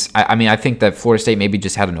see this. I think that Florida State maybe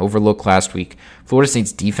just had an overlook last week. Florida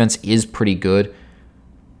State's defense is pretty good.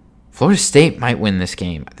 Florida State might win this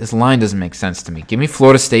game. This line doesn't make sense to me. Give me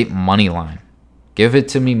Florida State money line. Give it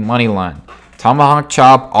to me money line. Tomahawk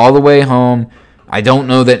chop all the way home. I don't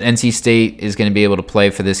know that NC State is going to be able to play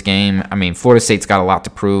for this game. I mean, Florida State's got a lot to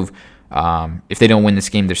prove. If they don't win this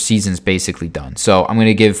game, their season's basically done. So I'm going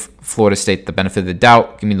to give Florida State the benefit of the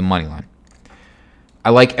doubt. Give me the money line. I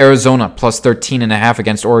like Arizona plus 13.5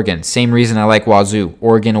 against Oregon. Same reason I like Wazoo.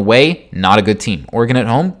 Oregon away, not a good team. Oregon at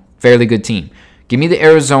home, fairly good team. Give me the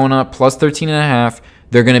Arizona plus 13.5.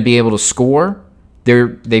 They're going to be able to score.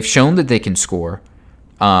 They've shown that they can score.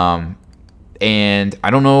 And I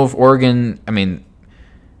don't know if Oregon,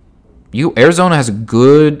 Arizona has a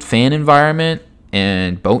good fan environment,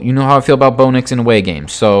 and you know how I feel about Bo Nix in away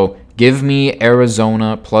games. So give me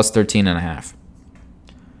Arizona plus 13.5.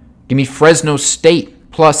 Give me Fresno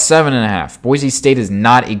State plus 7.5. Boise State is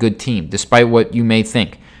not a good team, despite what you may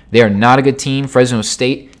think. They are not a good team. Fresno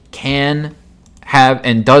State can have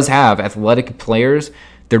and does have athletic players.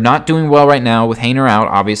 They're not doing well right now with Hainer out.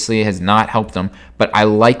 Obviously, it has not helped them. But I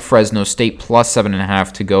like Fresno State plus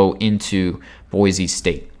 7.5 to go into Boise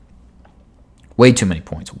State. Way too many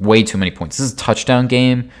points. Way too many points. This is a touchdown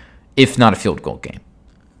game, if not a field goal game.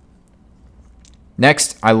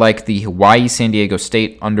 Next, I like the Hawaii-San Diego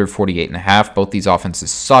State under 48.5. Both these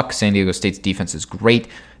offenses suck. San Diego State's defense is great.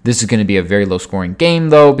 This is going to be a very low-scoring game,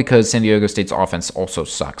 though, because San Diego State's offense also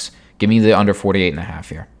sucks. Give me the under 48.5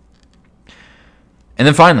 here. And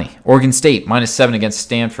then finally, Oregon State -7 against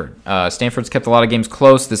Stanford. Stanford's kept a lot of games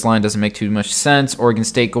close. This line doesn't make too much sense. Oregon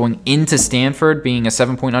State going into Stanford being a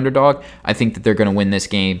 7-point underdog. I think that they're going to win this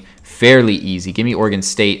game fairly easy. Give me Oregon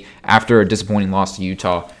State after a disappointing loss to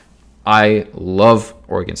Utah. I love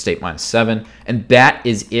Oregon State -7. And that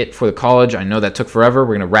is it for the college. I know that took forever.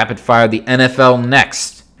 We're going to rapid fire the NFL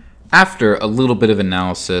next. After a little bit of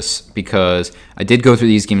analysis, because I did go through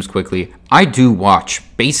these games quickly, I do watch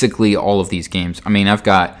basically all of these games. I've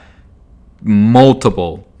got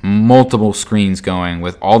multiple screens going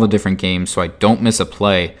with all the different games so I don't miss a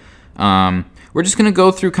play. We're just going to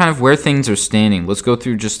go through kind of where things are standing. Let's go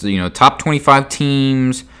through just, top 25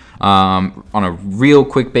 teams on a real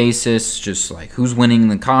quick basis, just like who's winning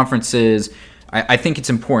the conferences. I think it's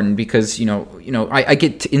important because, I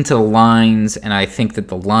get into the lines, and I think that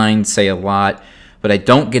the lines say a lot, but I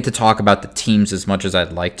don't get to talk about the teams as much as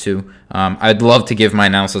I'd like to. I'd love to give my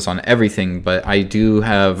analysis on everything, but I do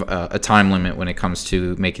have a time limit when it comes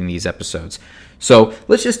to making these episodes. So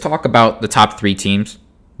let's just talk about the top 3 teams,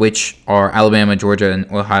 which are Alabama, Georgia, and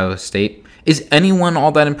Ohio State. Is anyone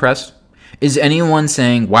all that impressed? Is anyone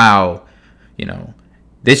saying, wow,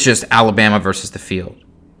 it's just Alabama versus the field?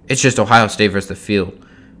 It's just Ohio State versus the field.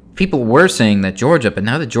 People were saying that Georgia, but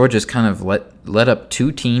now that Georgia's kind of let up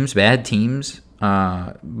 2 teams, bad teams,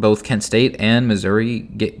 both Kent State and Missouri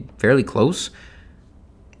get fairly close.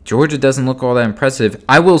 Georgia doesn't look all that impressive.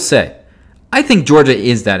 I will say, I think Georgia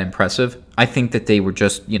is that impressive. I think that they were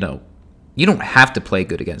just, you don't have to play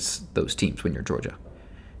good against those teams when you're Georgia.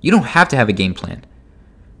 You don't have to have a game plan.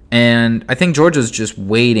 And I think Georgia's just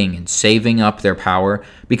waiting and saving up their power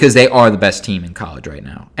because they are the best team in college right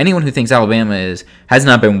now. Anyone who thinks Alabama has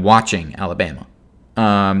not been watching Alabama.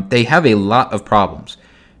 They have a lot of problems.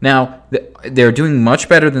 Now, they're doing much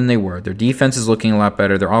better than they were. Their defense is looking a lot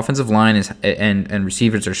better. Their offensive line and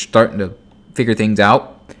receivers are starting to figure things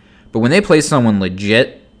out. But when they play someone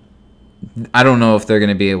legit, I don't know if they're going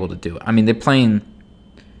to be able to do it. I mean, they're playing.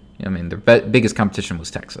 Their biggest competition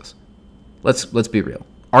was Texas. Let's be real.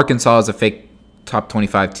 Arkansas is a fake top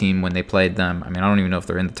 25 team when they played them. I don't even know if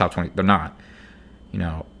they're in the top 20. They're not.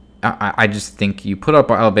 I just think you put up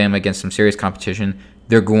Alabama against some serious competition,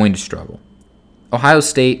 they're going to struggle. Ohio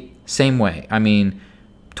State, same way.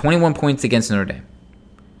 21 points against Notre Dame.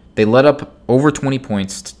 They let up over 20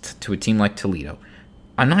 points to a team like Toledo.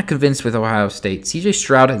 I'm not convinced with Ohio State. C.J.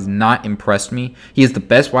 Stroud has not impressed me. He is the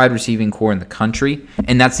best wide receiving core in the country,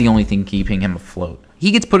 and that's the only thing keeping him afloat.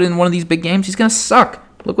 He gets put in one of these big games, he's going to suck.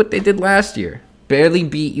 Look what they did last year. Barely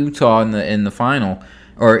beat Utah in the final,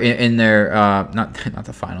 or in their not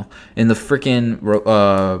the final, in the freaking what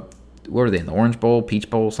were they in the Orange Bowl, Peach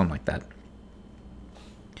Bowl, something like that.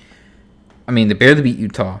 They barely beat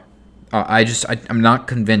Utah. I'm not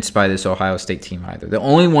convinced by this Ohio State team either. The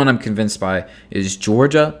only one I'm convinced by is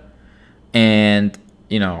Georgia, and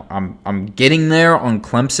I'm getting there on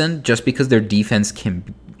Clemson just because their defense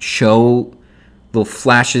can show little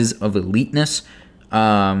flashes of eliteness.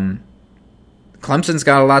 Clemson's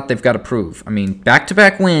got a lot they've got to prove.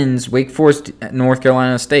 Back-to-back wins, Wake Forest, North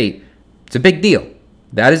Carolina State, it's a big deal.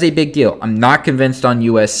 That is a big deal. I'm not convinced on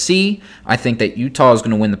USC. I think that Utah is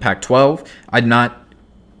going to win the Pac-12. I'm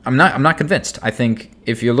not convinced. I think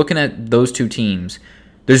if you're looking at those 2 teams,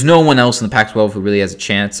 there's no one else in the Pac-12 who really has a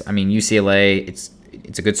chance. UCLA,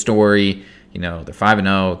 it's a good story. They're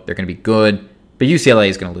 5-0. They're going to be good. But UCLA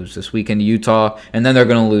is going to lose this weekend to Utah, and then they're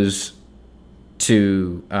going to lose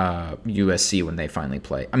to USC when they finally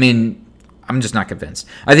play. I'm just not convinced.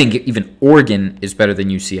 I think even Oregon is better than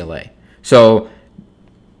UCLA. So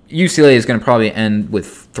UCLA is going to probably end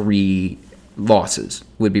with 3 losses,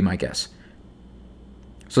 would be my guess.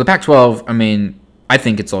 So the Pac-12, I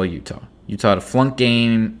think it's all Utah. Utah had a flunk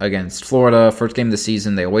game against Florida, first game of the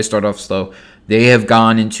season. They always start off slow. They have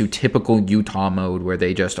gone into typical Utah mode where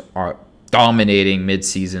they just are dominating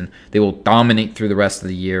midseason. They will dominate through the rest of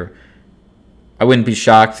the year. I wouldn't be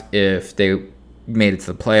shocked if they made it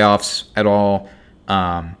to the playoffs at all.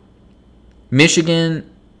 Michigan,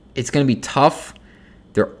 it's going to be tough.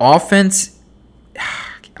 Their offense,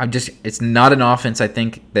 it's not an offense I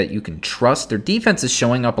think that you can trust. Their defense is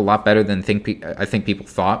showing up a lot better than I think people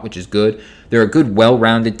thought, which is good. They're a good,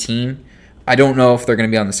 well-rounded team. I don't know if they're going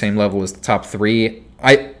to be on the same level as the top 3.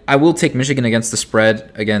 I will take Michigan against the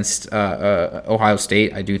spread against Ohio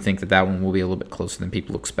State. I do think that one will be a little bit closer than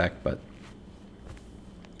people expect, but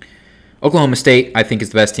Oklahoma State, I think,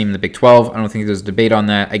 is the best team in the Big 12. I don't think there's a debate on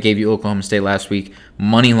that. I gave you Oklahoma State last week.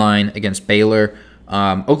 Money line against Baylor.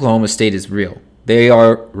 Oklahoma State is real. They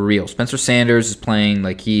are real. Spencer Sanders is playing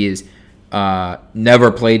like he is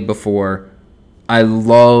never played before. I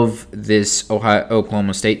love this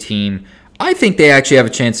Oklahoma State team. I think they actually have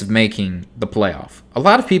a chance of making the playoff. A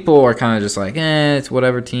lot of people are kind of just like, it's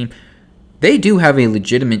whatever team. They do have a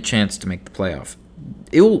legitimate chance to make the playoff.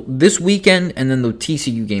 This weekend and then the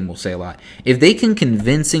TCU game will say a lot. If they can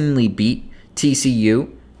convincingly beat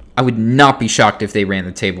TCU, I would not be shocked if they ran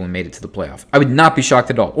the table and made it to the playoff. I would not be shocked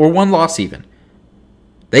at all. Or one loss even.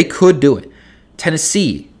 They could do it.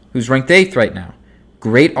 Tennessee, who's ranked 8th right now.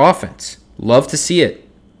 Great offense. Love to see it.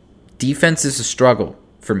 Defense is a struggle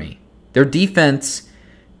for me. Their defense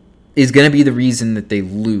is going to be the reason that they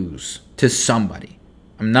lose to somebody.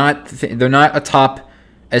 They're not a top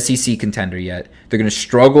SEC contender yet. They're going to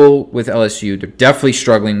struggle with LSU. They're definitely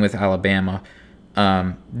struggling with Alabama.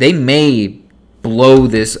 They may blow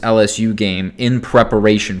this LSU game in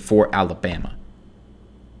preparation for Alabama.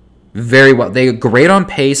 Very well. They are great on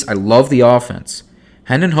pace. I love the offense.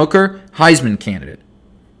 Hendon Hooker, Heisman candidate.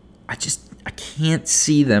 I can't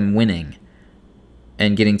see them winning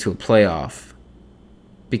and getting to a playoff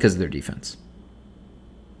because of their defense.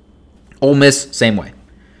 Ole Miss, same way.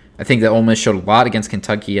 I think that Ole Miss showed a lot against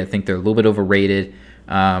Kentucky. I think they're a little bit overrated.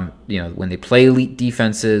 When they play elite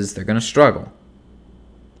defenses, they're going to struggle.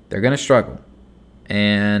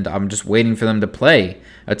 And I'm just waiting for them to play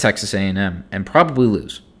a Texas A&M and probably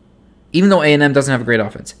lose. Even though A&M doesn't have a great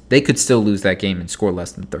offense, they could still lose that game and score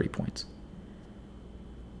less than 30 points.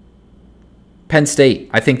 Penn State,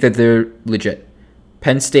 I think that they're legit.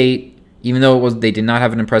 Penn State, even though they did not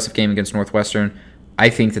have an impressive game against Northwestern, I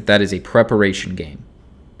think that is a preparation game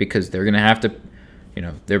because they're going to have to,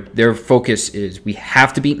 their focus is we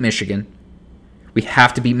have to beat Michigan, we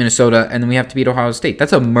have to beat Minnesota, and then we have to beat Ohio State.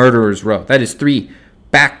 That's a murderer's row. That is 3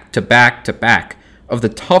 back-to-back of the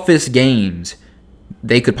toughest games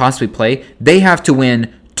they could possibly play. They have to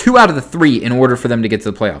win 2 out of the 3 in order for them to get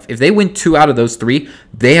to the playoff. If they win 2 out of those 3,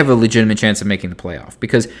 they have a legitimate chance of making the playoff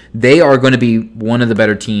because they are going to be one of the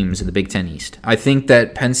better teams in the Big Ten East. I think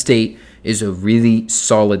that Penn State is a really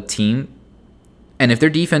solid team, and if their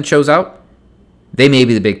defense shows out, they may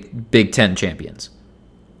be the Big Ten champions.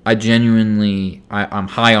 I'm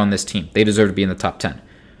high on this team. They deserve to be in the top 10.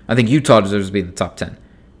 I think Utah deserves to be in the top 10.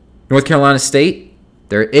 North Carolina State,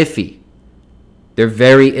 they're iffy. They're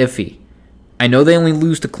very iffy. I know they only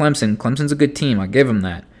lose to Clemson. Clemson's a good team. I'll give them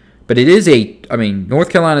that. But it is North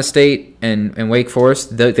Carolina State and Wake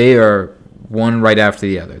Forest, they are one right after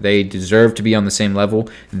the other. They deserve to be on the same level.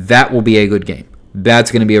 That will be a good game.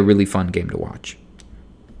 That's going to be a really fun game to watch.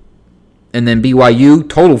 And then BYU,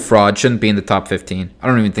 total fraud, shouldn't be in the top 15. I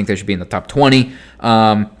don't even think they should be in the top 20.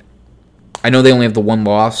 I know they only have the 1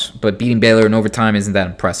 loss, but beating Baylor in overtime isn't that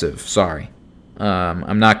impressive. Sorry.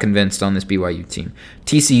 I'm not convinced on this BYU team.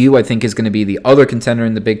 TCU, I think, is going to be the other contender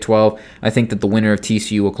in the Big 12. I think that the winner of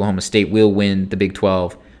TCU, Oklahoma State, will win the Big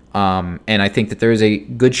 12. And I think that there is a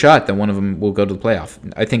good shot that one of them will go to the playoff.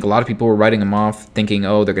 I think a lot of people were writing them off, thinking,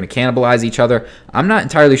 they're going to cannibalize each other. I'm not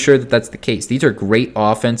entirely sure that that's the case. These are great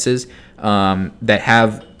offenses that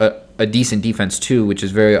have a decent defense too, which is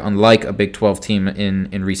very unlike a Big 12 team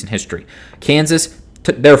in recent history. Kansas,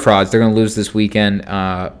 they're frauds. They're going to lose this weekend,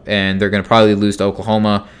 and they're going to probably lose to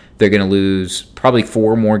Oklahoma. They're going to lose probably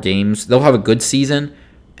 4 more games. They'll have a good season,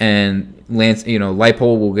 and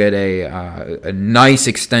Leipold will get a nice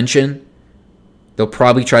extension. They'll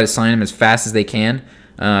probably try to sign him as fast as they can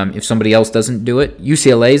if somebody else doesn't do it.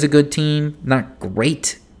 UCLA is a good team. Not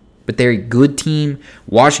great, but they're a good team.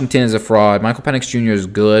 Washington is a fraud. Michael Penix Jr. is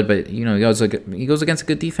good, but he goes against a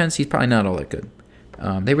good defense. He's probably not all that good.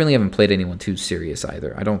 They really haven't played anyone too serious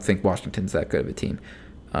either. I don't think Washington's that good of a team.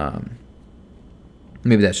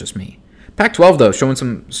 Maybe that's just me. Pac-12, though, showing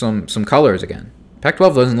some colors again.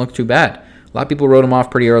 Pac-12 doesn't look too bad. A lot of people wrote them off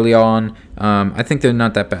pretty early on. I think they're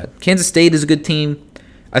not that bad. Kansas State is a good team.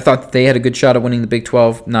 I thought that they had a good shot at winning the Big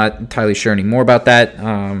 12. Not entirely sure anymore about that.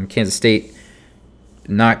 Kansas State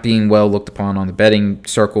not being well looked upon on the betting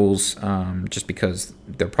circles just because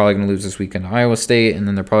they're probably going to lose this weekend to Iowa State, and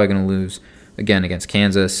then they're probably going to lose again against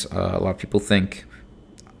Kansas. A lot of people think.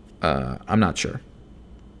 I'm not sure.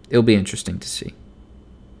 It'll be interesting to see.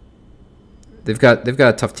 They've got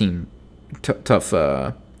a tough team, tough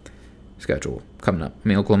schedule coming up. I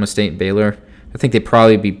mean, Oklahoma State and Baylor. I think they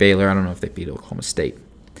probably beat Baylor. I don't know if they beat Oklahoma State.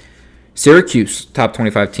 Syracuse, top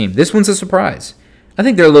 25 team. This one's a surprise. I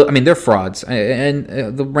think they're frauds, and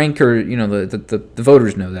the ranker, the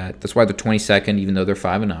voters know that. That's why they're 22nd, even though they're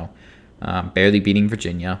 5-0, barely beating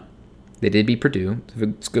Virginia. They did beat Purdue.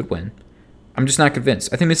 It's a good win. I'm just not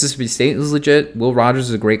convinced. I think Mississippi State is legit. Will Rogers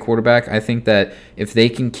is a great quarterback. I think that if they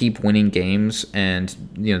can keep winning games, and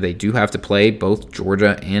they do have to play both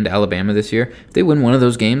Georgia and Alabama this year, if they win one of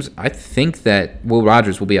those games, I think that Will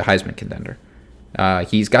Rogers will be a Heisman contender.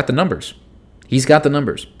 He's got the numbers.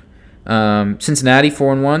 Cincinnati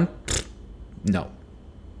 4-1? No,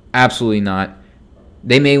 absolutely not.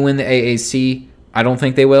 They may win the AAC. I don't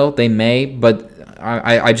think they will. They may, but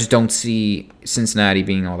I just don't see Cincinnati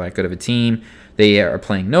being all that good of a team. They are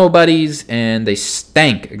playing nobodies, and they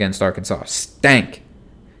stank against Arkansas. Stank.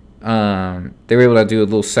 They were able to do a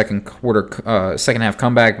little second half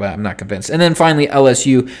comeback, but I'm not convinced. And then finally,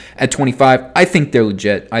 LSU at 25. I think they're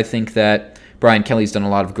legit. I think that Brian Kelly's done a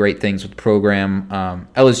lot of great things with the program.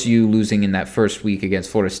 LSU losing in that first week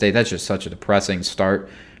against Florida State, that's just such a depressing start.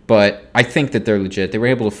 But I think that they're legit. They were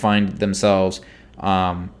able to find themselves.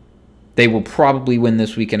 They will probably win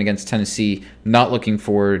this weekend against Tennessee. Not looking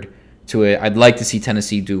forward to it. I'd like to see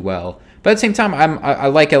Tennessee do well. But at the same time, I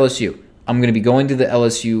like LSU. I'm going to be going to the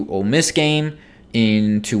LSU Ole Miss game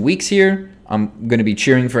in 2 weeks here. I'm going to be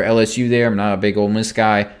cheering for LSU there. I'm not a big Ole Miss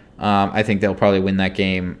guy. I think they'll probably win that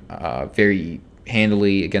game very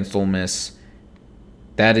handily against Ole Miss.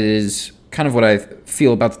 That is kind of what I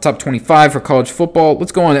feel about the top 25 for college football.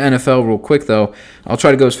 Let's go on to NFL real quick, though. I'll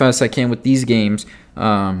try to go as fast as I can with these games,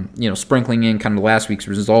 sprinkling in kind of last week's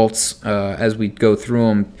results as we go through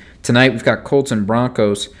them. Tonight, we've got Colts and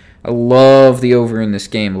Broncos. I love the over in this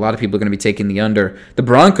game. A lot of people are going to be taking the under. The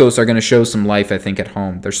Broncos are going to show some life, I think, at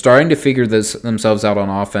home. They're starting to figure themselves out on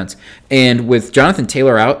offense. And with Jonathan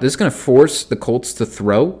Taylor out, this is going to force the Colts to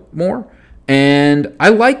throw more. And I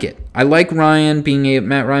like it. I like Matt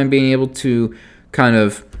Ryan being able to kind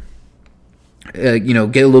of, get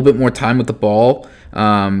a little bit more time with the ball.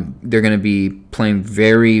 They're going to be playing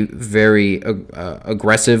very, very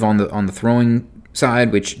aggressive on the throwing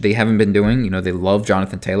side, which they haven't been doing. They love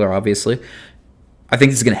Jonathan Taylor, obviously. I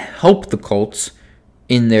think this is going to help the Colts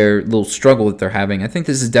in their little struggle that they're having. I think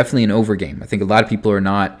this is definitely an over game. I think a lot of people are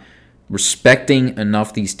not respecting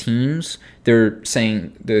enough these teams. They're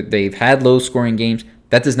saying that they've had low-scoring games.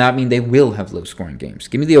 That does not mean they will have low-scoring games.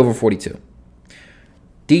 Give me the over 42.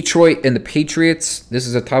 Detroit and the Patriots, this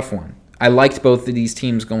is a tough one. I liked both of these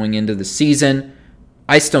teams going into the season.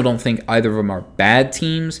 I still don't think either of them are bad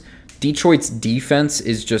teams. Detroit's defense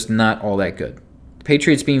is just not all that good. The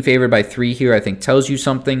Patriots being favored by 3 here, I think, tells you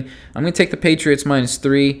something. I'm going to take the Patriots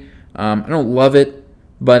 -3. I don't love it,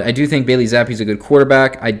 but I do think Bailey Zappe's a good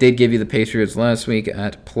quarterback. I did give you the Patriots last week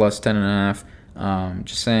at +10.5.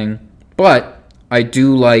 Just saying. But I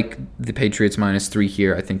do like the Patriots -3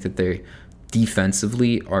 here. I think that they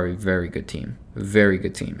defensively are a very good team. Very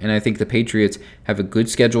good team. And I think the Patriots have a good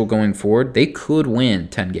schedule going forward. They could win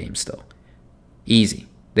 10 games still. Easy.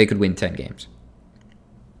 They could win 10 games.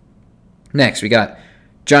 Next, we got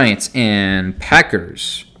Giants and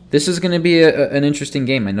Packers. This is going to be an interesting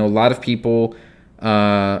game. I know a lot of people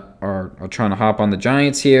are trying to hop on the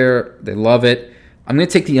Giants here. They love it. I'm going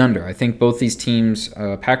to take the under. I think both these teams,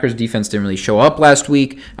 Packers defense didn't really show up last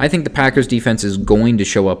week. I think the Packers defense is going to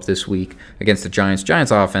show up this week against the Giants.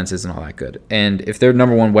 Giants offense isn't all that good. And if their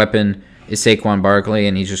number one weapon is Saquon Barkley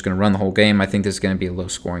and he's just going to run the whole game, I think this is going to be a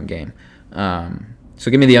low-scoring game. So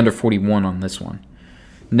give me the under 41 on this one.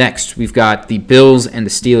 Next, we've got the Bills and the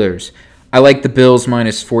Steelers. I like the Bills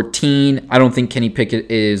 -14. I don't think Kenny Pickett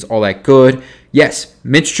is all that good. Yes,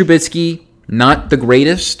 Mitch Trubisky, not the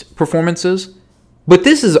greatest performances, but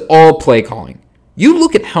this is all play calling. You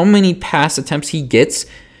look at how many pass attempts he gets.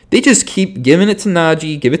 They just keep giving it to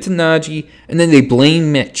Najee, and then they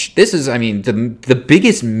blame Mitch. This is, the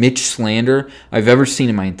biggest Mitch slander I've ever seen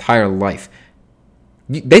in my entire life.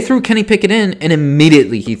 They threw Kenny Pickett in, and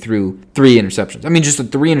immediately he threw 3 interceptions. Just a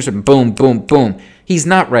 3 interception. Boom, boom, boom. He's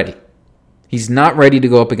not ready. He's not ready to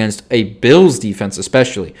go up against a Bills defense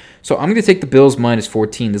especially. So I'm going to take the Bills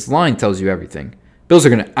 -14. This line tells you everything. Bills are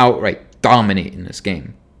going to outright dominate in this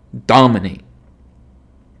game. Dominate.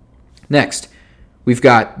 Next, we've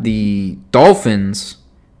got the Dolphins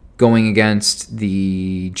going against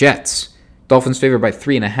the Jets. Dolphins favored by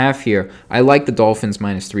 3.5 here. I like the Dolphins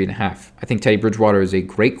 -3.5. I think Teddy Bridgewater is a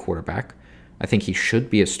great quarterback. I think he should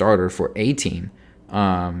be a starter for a team.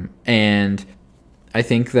 And I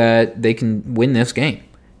think that they can win this game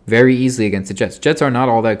very easily against the Jets. Jets are not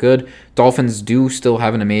all that good. Dolphins do still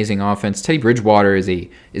have an amazing offense. Teddy Bridgewater is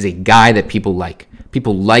a guy that people like.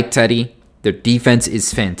 People like Teddy. Their defense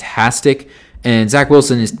is fantastic. And Zach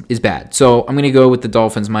Wilson is bad. So I'm going to go with the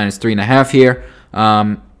Dolphins -3.5 here.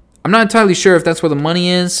 I'm not entirely sure if that's where the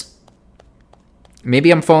money is.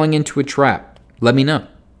 Maybe I'm falling into a trap. Let me know.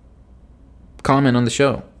 Comment on the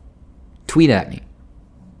show. Tweet at me.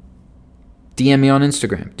 DM me on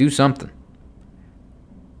Instagram. Do something.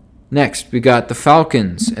 Next, we got the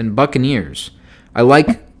Falcons and Buccaneers. I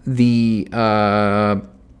like the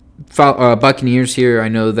Buccaneers here. I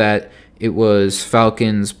know that it was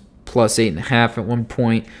Falcons +8.5 at one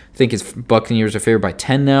point. I think it's Buccaneers are favored by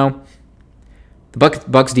 10 now. The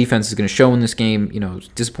Bucs defense is going to show in this game.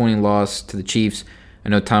 Disappointing loss to the Chiefs. I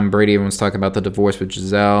know Tom Brady, everyone's talking about the divorce with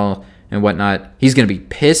Giselle and whatnot. He's going to be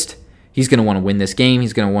pissed. He's going to want to win this game.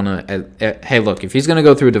 He's going to want to, hey, look, if he's going to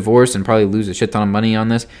go through a divorce and probably lose a shit ton of money on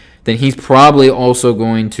this, then he's probably also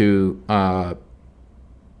going to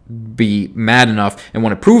be mad enough and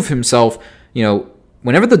want to prove himself.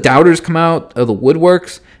 Whenever the doubters come out of the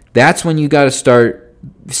woodworks, That's when you got to start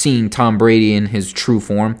seeing Tom Brady in his true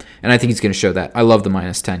form, and I think he's going to show that. I love the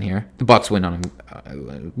 -10 here. The Bucs win on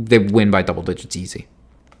him. They win by double digits easy.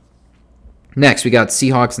 Next, we got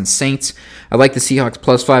Seahawks and Saints. I like the Seahawks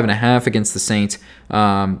plus 5.5 against the Saints.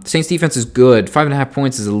 The Saints defense is good. 5.5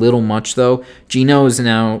 points is a little much, though. Geno is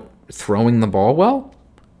now throwing the ball well.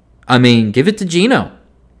 I mean, give it to Geno.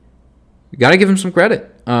 You got to give him some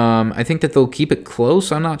credit. I think that they'll keep it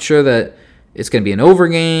close. I'm not sure that it's going to be an over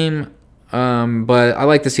game, but I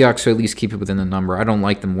like the Seahawks to at least keep it within the number. I don't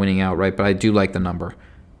like them winning outright, but I do like the number.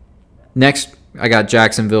 Next, I got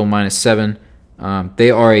Jacksonville -7. They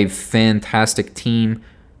are a fantastic team.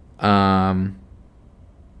 I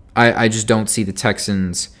just don't see the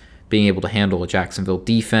Texans being able to handle a Jacksonville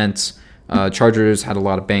defense. Chargers had a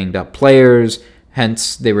lot of banged up players,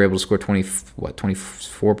 hence they were able to score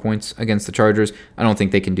 24 points against the Chargers. I don't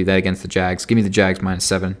think they can do that against the Jags. Give me the Jags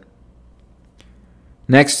 -7.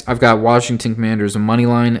 Next, I've got Washington Commanders a money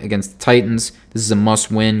line against the Titans. This is a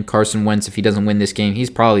must-win. Carson Wentz, if he doesn't win this game, he's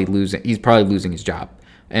probably losing his job.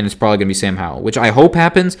 And it's probably going to be Sam Howell, which I hope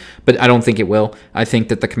happens, but I don't think it will. I think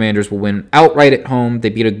that the Commanders will win outright at home. They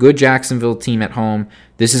beat a good Jacksonville team at home.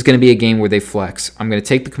 This is going to be a game where they flex. I'm going to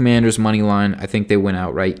take the Commanders money line. I think they win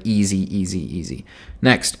outright. Easy.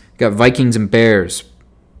 Next, got Vikings and Bears.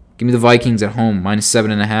 Give me the Vikings at home,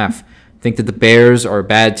 -7.5. I think that the Bears are a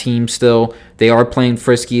bad team still. They are playing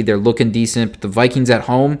frisky. They're looking decent. But the Vikings at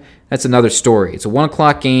home, that's another story. It's a 1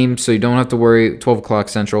 o'clock game, so you don't have to worry. 12 o'clock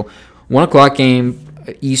Central. 1 o'clock game,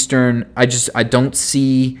 Eastern. I don't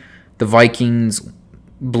see the Vikings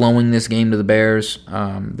blowing this game to the Bears.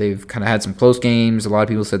 They've kind of had some close games. A lot of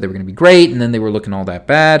people said they were going to be great, and then they were looking all that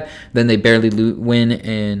bad. Then they barely win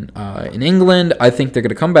in England. I think they're going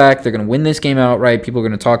to come back. They're going to win this game outright. People are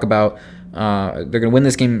going to talk about they're going to win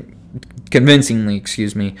this game convincingly,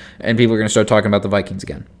 and people are going to start talking about the Vikings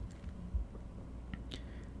again.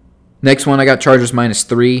 Next one, I got Chargers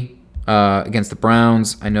 -3 against the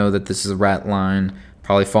Browns. I know that this is a rat line,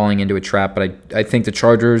 probably falling into a trap, but I think the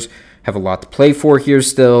Chargers have a lot to play for here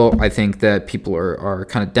still. I think that people are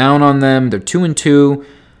kind of down on them. They're 2-2.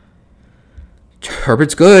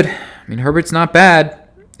 Herbert's good. I mean, Herbert's not bad.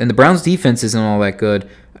 And the Browns' defense isn't all that good.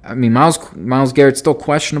 I mean, Myles Garrett's still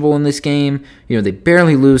questionable in this game. You know, they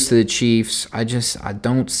barely lose to the Chiefs. I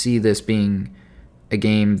don't see this being a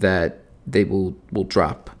game that they will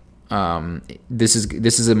drop. This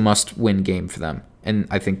is a must-win game for them, and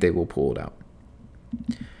I think they will pull it out.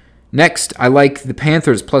 Next, I like the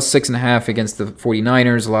Panthers plus 6.5 against the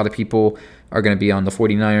 49ers. A lot of people are going to be on the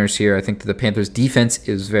 49ers here. I think that the Panthers defense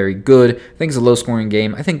is very good. I think it's a low-scoring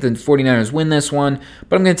game. I think the 49ers win this one,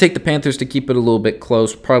 but I'm going to take the Panthers to keep it a little bit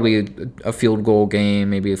close, probably a field goal game,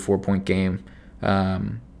 maybe a 4-point game.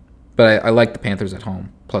 But I like the Panthers at home,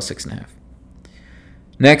 plus 6.5.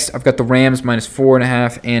 Next, I've got the Rams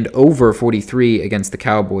 -4.5 and over 43 against the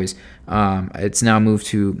Cowboys. It's now moved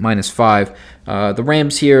to -5. The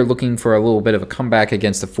Rams here looking for a little bit of a comeback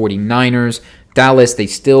against the 49ers. Dallas, they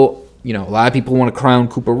still, a lot of people want to crown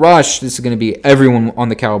Cooper Rush. This is going to be everyone on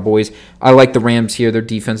the Cowboys. I like the Rams here. Their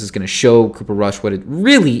defense is going to show Cooper Rush what it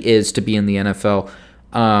really is to be in the NFL.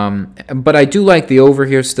 But I do like the over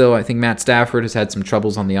here still. I think Matt Stafford has had some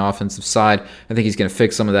troubles on the offensive side. I think he's going to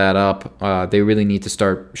fix some of that up. They really need to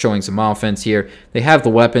start showing some offense here. They have the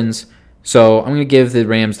weapons. So I'm going to give the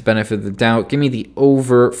Rams the benefit of the doubt. Give me the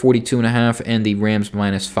over 42.5 and the Rams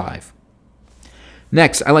 -5.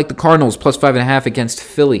 Next, I like the Cardinals plus 5.5 against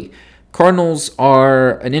Philly. Cardinals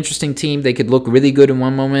are an interesting team. They could look really good in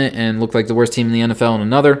one moment and look like the worst team in the NFL in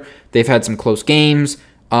another. They've had some close games.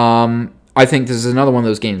 I think this is another one of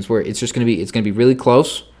those games where it's going to be really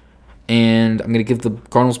close, and I'm going to give the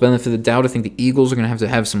Cardinals benefit of the doubt. I think the Eagles are going to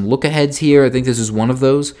have some look-aheads here. I think this is one of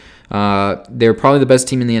those. They're probably the best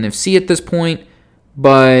team in the NFC at this point,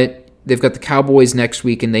 but they've got the Cowboys next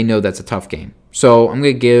week, and they know that's a tough game. So I'm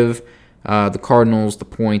going to give the Cardinals the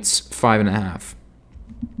points 5.5.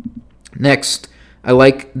 Next, I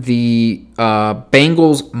like the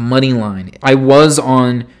Bengals money line. I was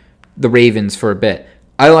on the Ravens for a bit.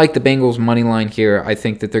 I like the Bengals money line here. I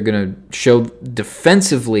think that they're going to show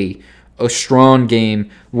defensively a strong game.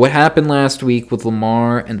 What happened last week with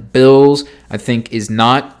Lamar and the Bills, I think, is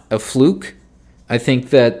not a fluke. I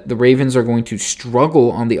think that the Ravens are going to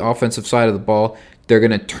struggle on the offensive side of the ball. They're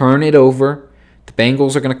going to turn it over. The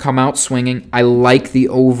Bengals are going to come out swinging. I like the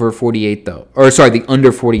over 48, though. The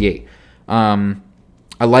under 48. I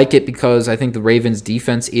like it because I think the Ravens'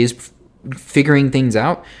 defense is figuring things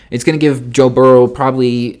out. It's going to give Joe Burrow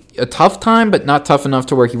probably a tough time, but not tough enough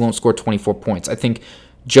to where he won't score 24 points. I think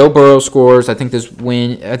Joe Burrow scores. I think this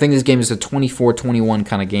game is a 24-21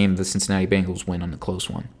 kind of game. The Cincinnati Bengals win on the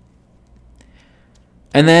close one.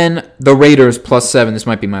 And then the Raiders +7. This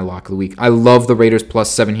might be my lock of the week. I love the Raiders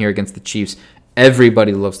 +7 here against the Chiefs.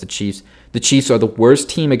 Everybody loves the Chiefs. The Chiefs are the worst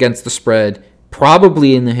team against the spread,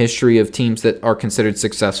 probably in the history of teams that are considered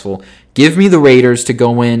successful. Give me the Raiders to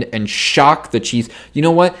go in and shock the Chiefs. You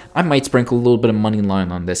know what? I might sprinkle a little bit of money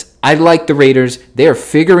line on this. I like the Raiders. They are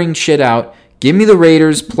figuring shit out. Give me the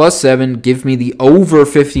Raiders +7. Give me the over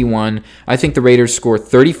 51. I think the Raiders score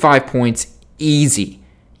 35 points easy.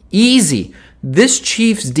 Easy. This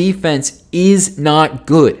Chiefs defense is not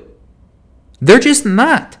good. They're just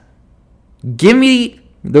not. Give me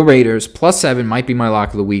the Raiders +7 might be my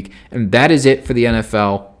lock of the week. And that is it for the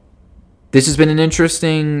NFL. This has been an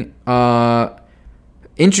interesting one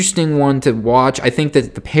to watch. I think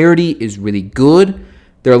that the parity is really good.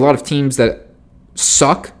 There are a lot of teams that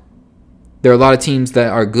suck. There are a lot of teams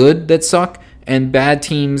that are good that suck, and bad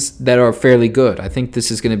teams that are fairly good. I think this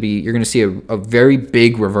is going to be, you're going to see a very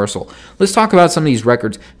big reversal. Let's talk about some of these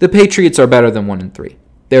records. The Patriots are better than 1-3.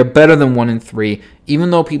 They're better than 1-3. Even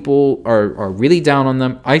though people are really down on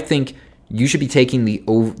them, I think you should be taking the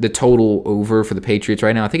total over for the Patriots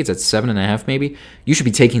right now. I think it's at 7.5 maybe. You should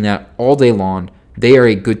be taking that all day long. They are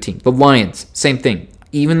a good team. The Lions, same thing.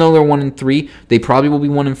 Even though they're 1-3, they probably will be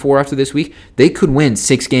 1-4 after this week. They could win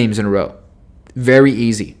 6 games in a row. Very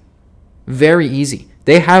easy. Very easy.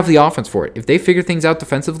 They have the offense for it. If they figure things out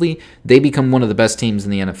defensively, they become one of the best teams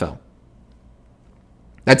in the NFL.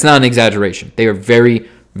 That's not an exaggeration. They are very,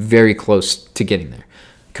 very close to getting there.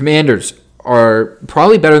 Commanders are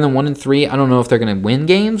probably better than 1-3. I don't know if they're going to win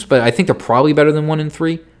games, but I think they're probably better than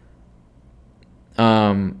 1-3.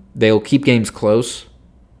 They'll keep games close.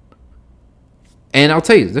 And I'll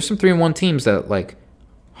tell you, there's some 3-1 teams that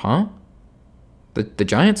The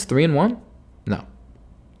Giants 3-1? No,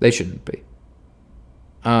 they shouldn't be.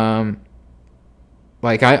 I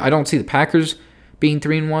don't see the Packers being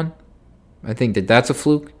 3-1. I think that that's a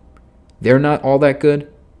fluke. They're not all that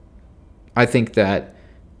good. I think that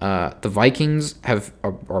the Vikings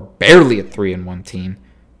are barely a 3-1 team.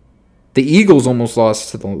 The Eagles almost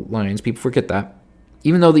lost to the Lions. People forget that.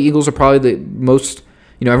 Even though the Eagles are probably the most,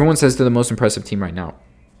 everyone says they're the most impressive team right now.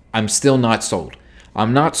 I'm still not sold.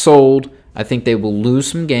 I'm not sold. I think they will lose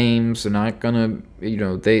some games. They're not gonna,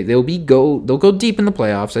 they'll go deep in the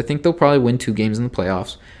playoffs. I think they'll probably win 2 games in the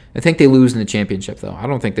playoffs. I think they lose in the championship though. I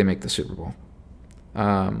don't think they make the Super Bowl.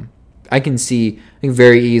 I can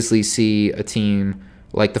very easily see a team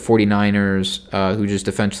like the 49ers who just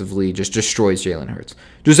defensively just destroys Jalen Hurts.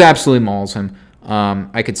 Just absolutely mauls him.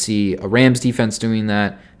 I could see a Rams defense doing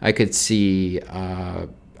that. I could see, there's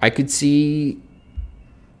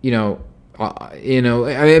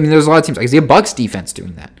a lot of teams. I can see a Bucs defense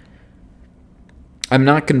doing that. I'm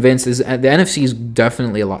not convinced. The NFC is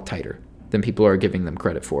definitely a lot tighter than people are giving them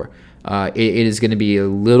credit for. It is going to be a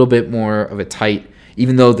little bit more of a tight,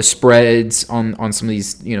 even though the spreads on some of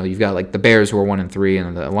these, you've got like the Bears who are 1-3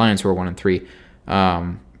 and the Lions who are 1-3.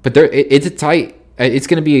 But it's a tight. It's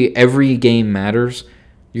going to be every game matters.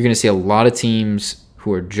 You're going to see a lot of teams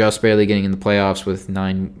who are just barely getting in the playoffs with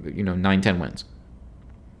 9-10 wins.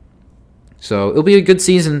 So it'll be a good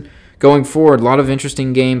season going forward. A lot of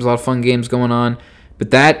interesting games, a lot of fun games going on. But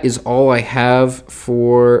that is all I have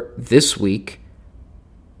for this week.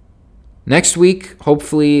 Next week,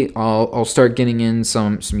 hopefully, I'll start getting in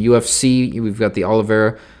some UFC. We've got the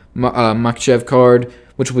Oliveira Makhachev card,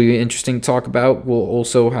 which will be interesting to talk about. We'll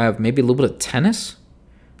also have maybe a little bit of tennis.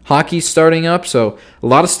 Hockey's starting up, so a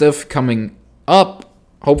lot of stuff coming up.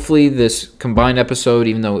 Hopefully, this combined episode,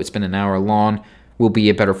 even though it's been an hour long, will be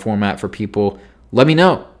a better format for people. Let me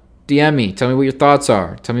know. DM me. Tell me what your thoughts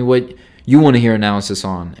are. Tell me what you want to hear analysis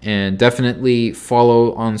on. And definitely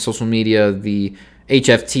follow on social media the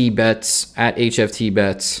HFT Bets, at HFT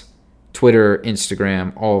Bets, Twitter,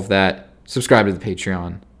 Instagram, all of that. Subscribe to the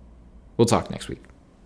Patreon. We'll talk next week.